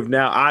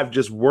I've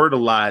just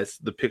wordalized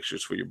the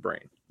pictures for your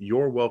brain.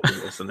 You're welcome,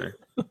 listener.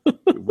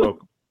 You're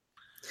welcome.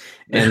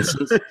 And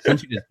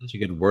since you did such a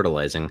good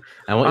wordalizing,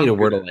 I want you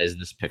to wordalize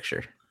this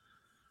picture.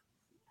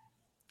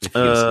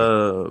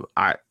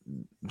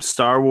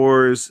 Star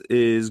Wars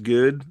is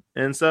good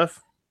and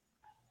stuff.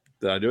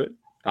 Did I do it?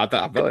 I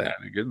felt like I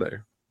did good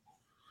there.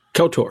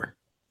 KOTOR.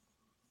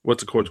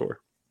 What's a KOTOR?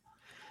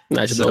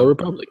 National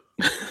Republic.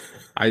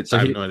 I have no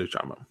idea what you're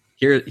talking about.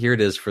 Here it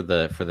is for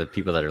the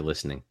people that are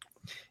listening.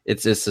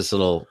 It's just this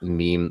little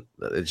meme.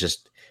 It's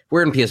just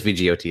we're in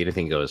PSVG OT.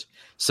 Anything goes.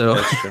 So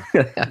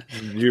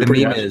the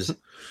meme is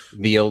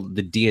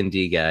the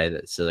D&D guy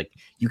that says like,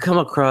 you come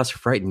across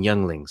frightened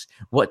younglings.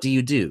 What do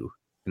you do?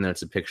 And then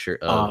it's a picture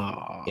of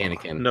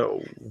Anakin.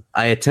 No.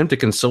 I attempt to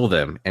console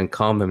them and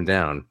calm them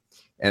down.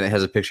 And it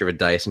has a picture of a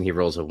dice, and he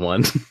rolls a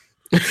 1.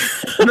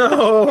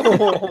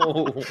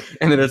 No.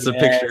 And then it's a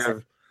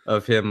picture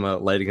of him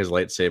lighting his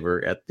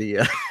lightsaber at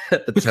the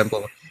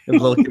temple. And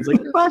the little kid's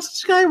like,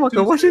 Master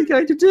Skywalker, what are you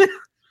going to do?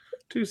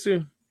 Too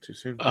soon.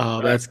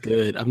 Oh, that's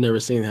good. I've never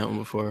seen that one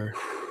before.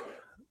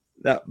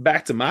 Now,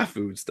 back to my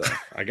food stuff.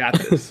 I got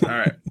this. All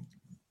right.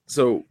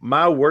 So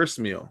my worst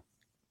meal.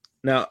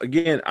 Now,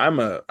 again, I'm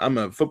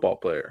a football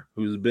player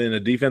who's been a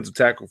defensive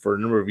tackle for a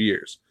number of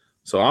years.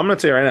 So I'm going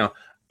to tell you right now,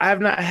 I have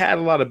not had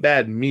a lot of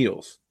bad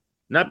meals.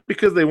 Not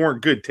because they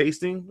weren't good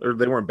tasting or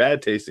they weren't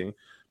bad tasting,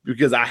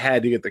 because I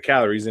had to get the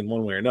calories in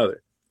one way or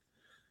another.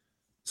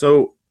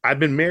 So I've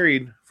been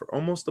married for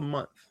almost a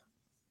month.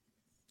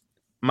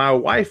 My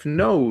wife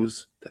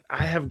knows that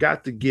I have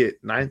got to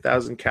get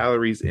 9,000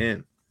 calories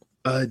in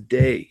a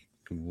day.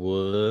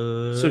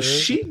 What? So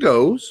she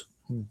goes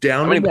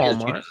down to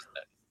Walmart.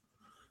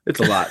 It's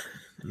a lot.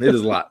 It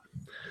is a lot.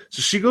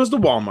 So she goes to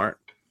Walmart.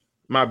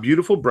 My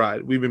beautiful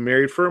bride. We've been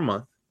married for a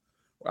month.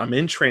 I'm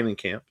in training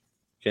camp.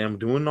 Okay, I'm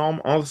doing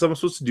all the stuff I'm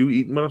supposed to do,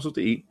 eating what I'm supposed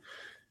to eat.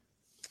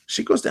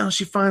 She goes down,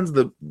 she finds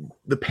the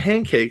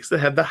pancakes that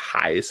have the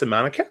highest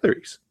amount of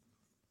calories.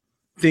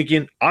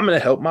 Thinking, I'm going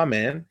to help my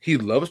man. He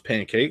loves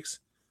pancakes.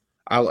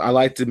 I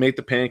like to make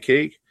the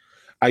pancake.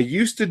 I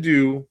used to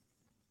do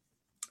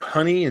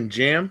honey and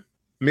jam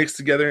mixed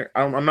together.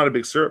 I'm not a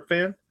big syrup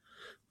fan,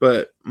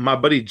 but my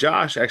buddy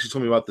Josh actually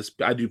told me about this.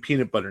 I do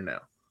peanut butter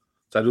now.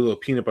 So I do a little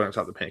peanut butter on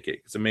top of the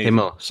pancake. It's amazing. Hey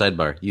Mo,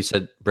 sidebar. You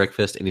said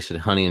breakfast and you said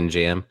honey and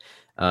jam.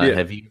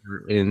 Have you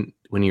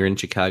when you're in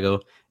Chicago,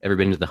 ever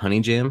been to the honey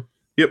jam?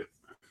 Yep.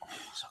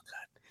 So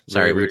good.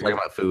 Sorry, we were talking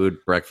about food,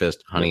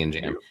 breakfast, honey and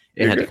jam.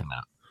 It had to come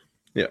out.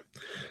 Yeah.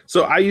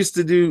 So I used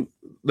to do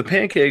the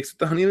pancakes,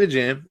 the honey and the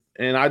jam,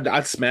 and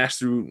I'd smash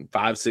through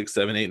 5, 6,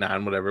 7, 8,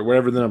 9,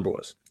 whatever the number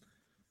was.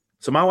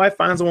 So my wife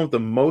finds the one with the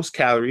most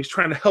calories,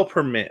 trying to help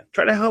her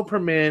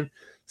man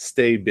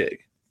stay big.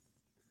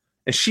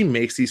 And she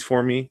makes these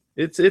for me.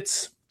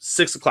 It's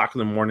 6 o'clock in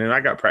the morning.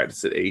 I got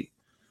practice at 8.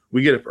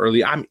 We get up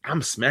early.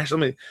 I'm smashed. I'm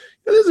like,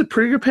 this is a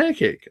pretty good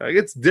pancake. Like,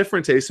 it's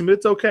different tasting, but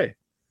it's okay.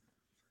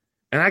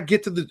 And I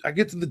get to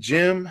the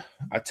gym.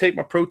 I take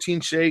my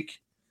protein shake.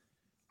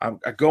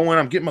 I go in.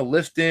 I'm getting my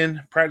lift in.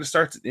 Practice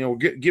starts. We're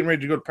getting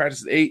ready to go to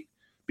practice at 8.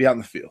 Be out in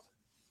the field.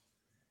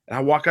 And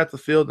I walk out the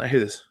field and I hear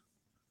this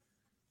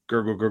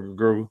gurgle, gurgle,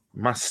 gurgle.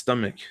 My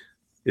stomach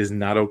is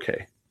not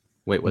okay.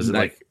 Wait, was it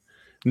like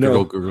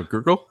no gurgle, gurgle,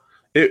 gurgle?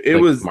 It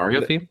like was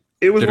Mario theme.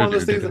 It was one of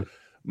those things.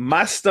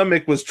 My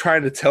stomach was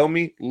trying to tell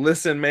me,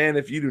 listen, man,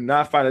 if you do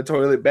not find a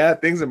toilet,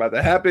 bad things are about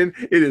to happen.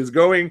 It is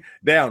going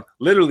down.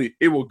 Literally,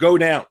 it will go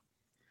down.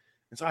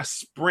 And so I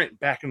sprint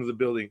back into the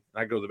building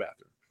and I go to the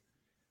bathroom.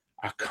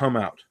 I come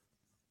out.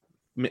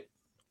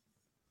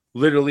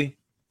 Literally,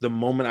 the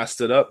moment I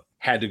stood up,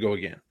 had to go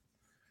again.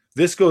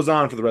 This goes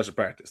on for the rest of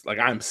practice. Like,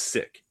 I'm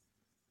sick.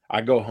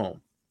 I go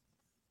home.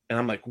 And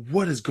I'm like,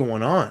 what is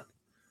going on?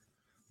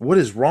 What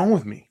is wrong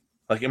with me?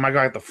 Like, am I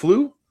going to get the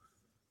flu?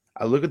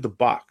 I look at the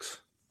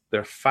box.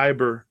 They're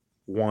Fiber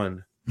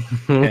One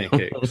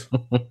pancakes.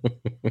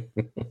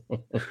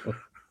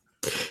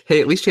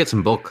 Hey, at least you had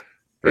some bulk,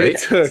 right?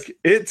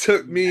 It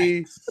took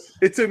me,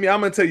 I'm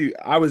going to tell you,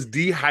 I was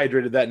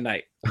dehydrated that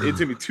night. It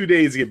took me 2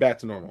 days to get back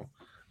to normal.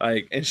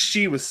 Like, and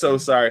she was so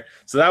sorry.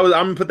 So I'm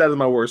going to put that as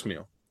my worst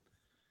meal.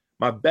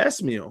 My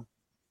best meal,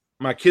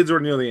 my kids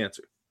already know the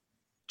answer.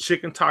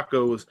 Chicken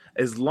tacos,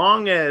 as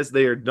long as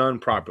they are done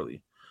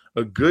properly.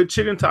 A good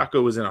chicken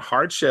taco is in a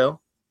hard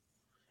shell,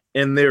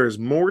 and there is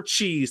more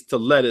cheese to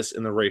lettuce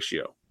in the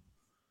ratio.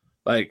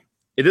 Like,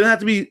 it doesn't have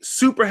to be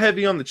super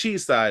heavy on the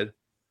cheese side.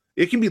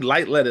 It can be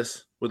light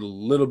lettuce with a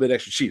little bit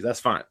extra cheese. That's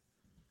fine.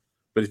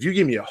 But if you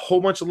give me a whole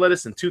bunch of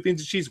lettuce and 2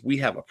 things of cheese, we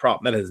have a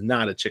problem. That is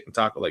not a chicken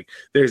taco. Like,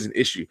 there's an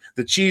issue.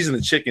 The cheese and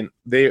the chicken,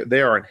 they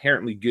are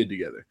inherently good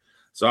together.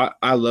 So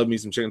I love me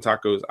some chicken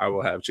tacos. I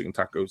will have chicken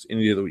tacos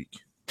any day of the week.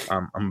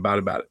 I'm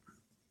about it.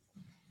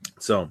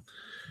 So,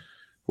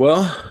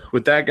 well,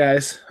 with that,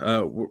 guys,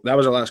 that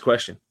was our last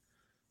question.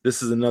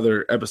 This is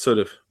another episode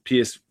of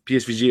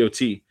PSVG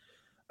OT.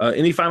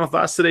 Any final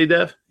thoughts today,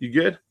 Dev? You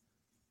good?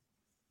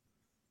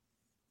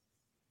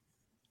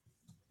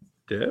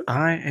 Dev?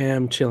 I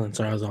am chilling.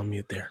 Sorry, I was on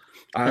mute there.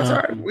 That's all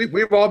right.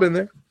 We've all been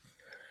there.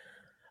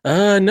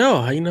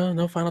 No,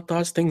 no final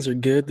thoughts. Things are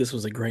good. This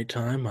was a great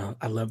time.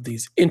 I love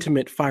these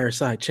intimate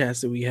fireside chats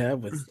that we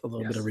have with a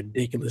little bit of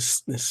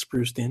ridiculousness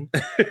spruced in.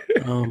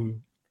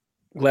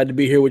 Glad to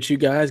be here with you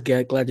guys.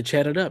 Glad to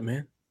chat it up,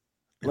 man.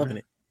 Loving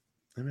it.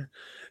 Amen.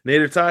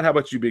 Nader Todd, how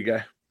about you, big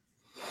guy?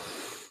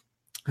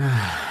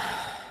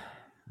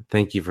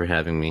 Thank you for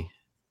having me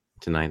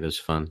tonight. It was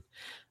fun.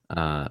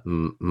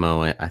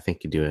 Mo, I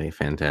think you do a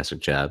fantastic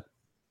job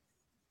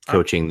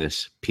coaching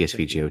this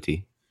PSVG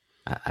OT.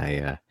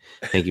 I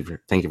thank you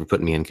for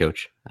putting me in,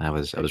 Coach. I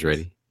was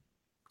ready.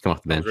 Come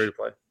off the bench. I was ready to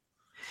play.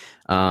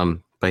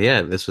 But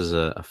yeah, this was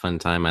a fun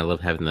time. I love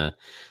having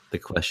the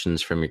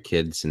questions from your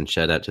kids, and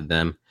shout out to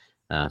them.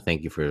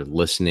 Thank you for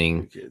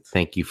listening.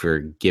 Thank you for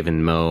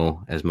giving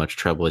Mo as much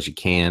trouble as you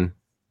can.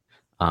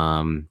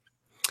 And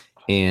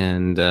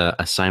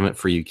assignment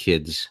for you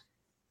kids: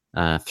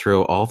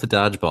 throw all the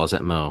dodgeballs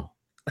at Mo.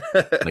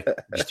 Like,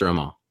 just throw them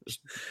all.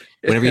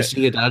 Whenever you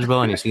see a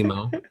dodgeball and you see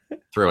Mo,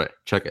 throw it,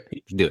 chuck it,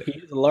 do it.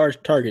 He's a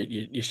large target.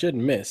 You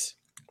shouldn't miss.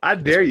 I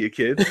dare you,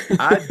 kids.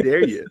 I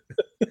dare you.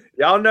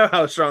 Y'all know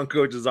how strong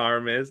Coach's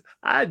arm is.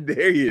 I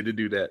dare you to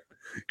do that.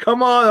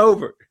 Come on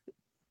over.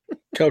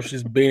 Coach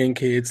is beating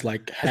kids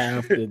like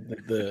half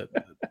the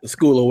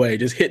school away,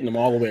 just hitting them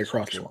all the way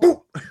across the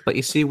wall. But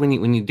you see, when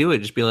you do it,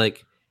 just be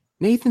like,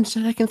 Nathan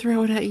said I can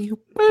throw it at you.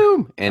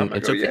 Boom. And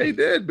it's okay. Yeah, he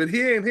did, but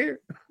he ain't here.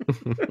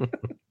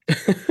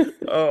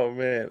 Oh,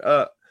 man.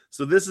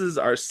 So this is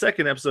our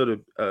second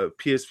episode of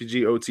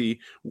PSVG OT.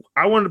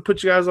 I wanted to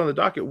put you guys on the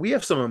docket. We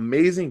have some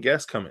amazing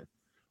guests coming.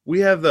 We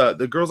have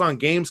the Girls on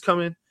Games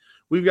coming.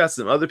 We've got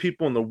some other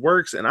people in the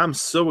works, and I'm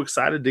so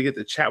excited to get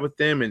to chat with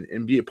them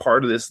and be a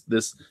part of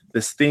this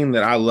thing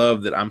that I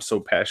love, that I'm so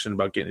passionate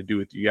about getting to do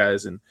with you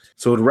guys. And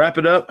so to wrap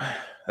it up,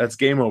 That's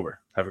game over.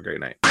 Have a great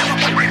night.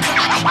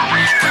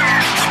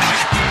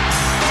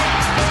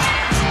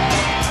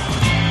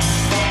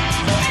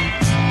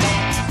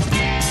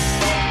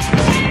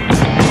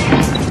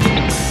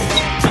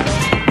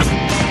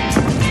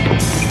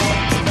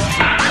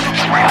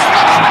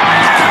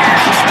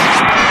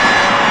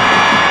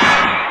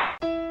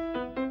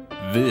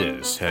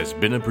 This has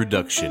been a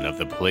production of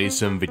the Play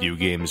Some Video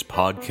Games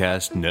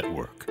Podcast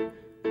Network.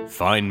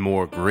 Find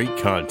more great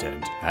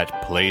content at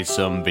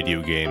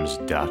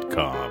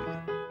playsomevideogames.com.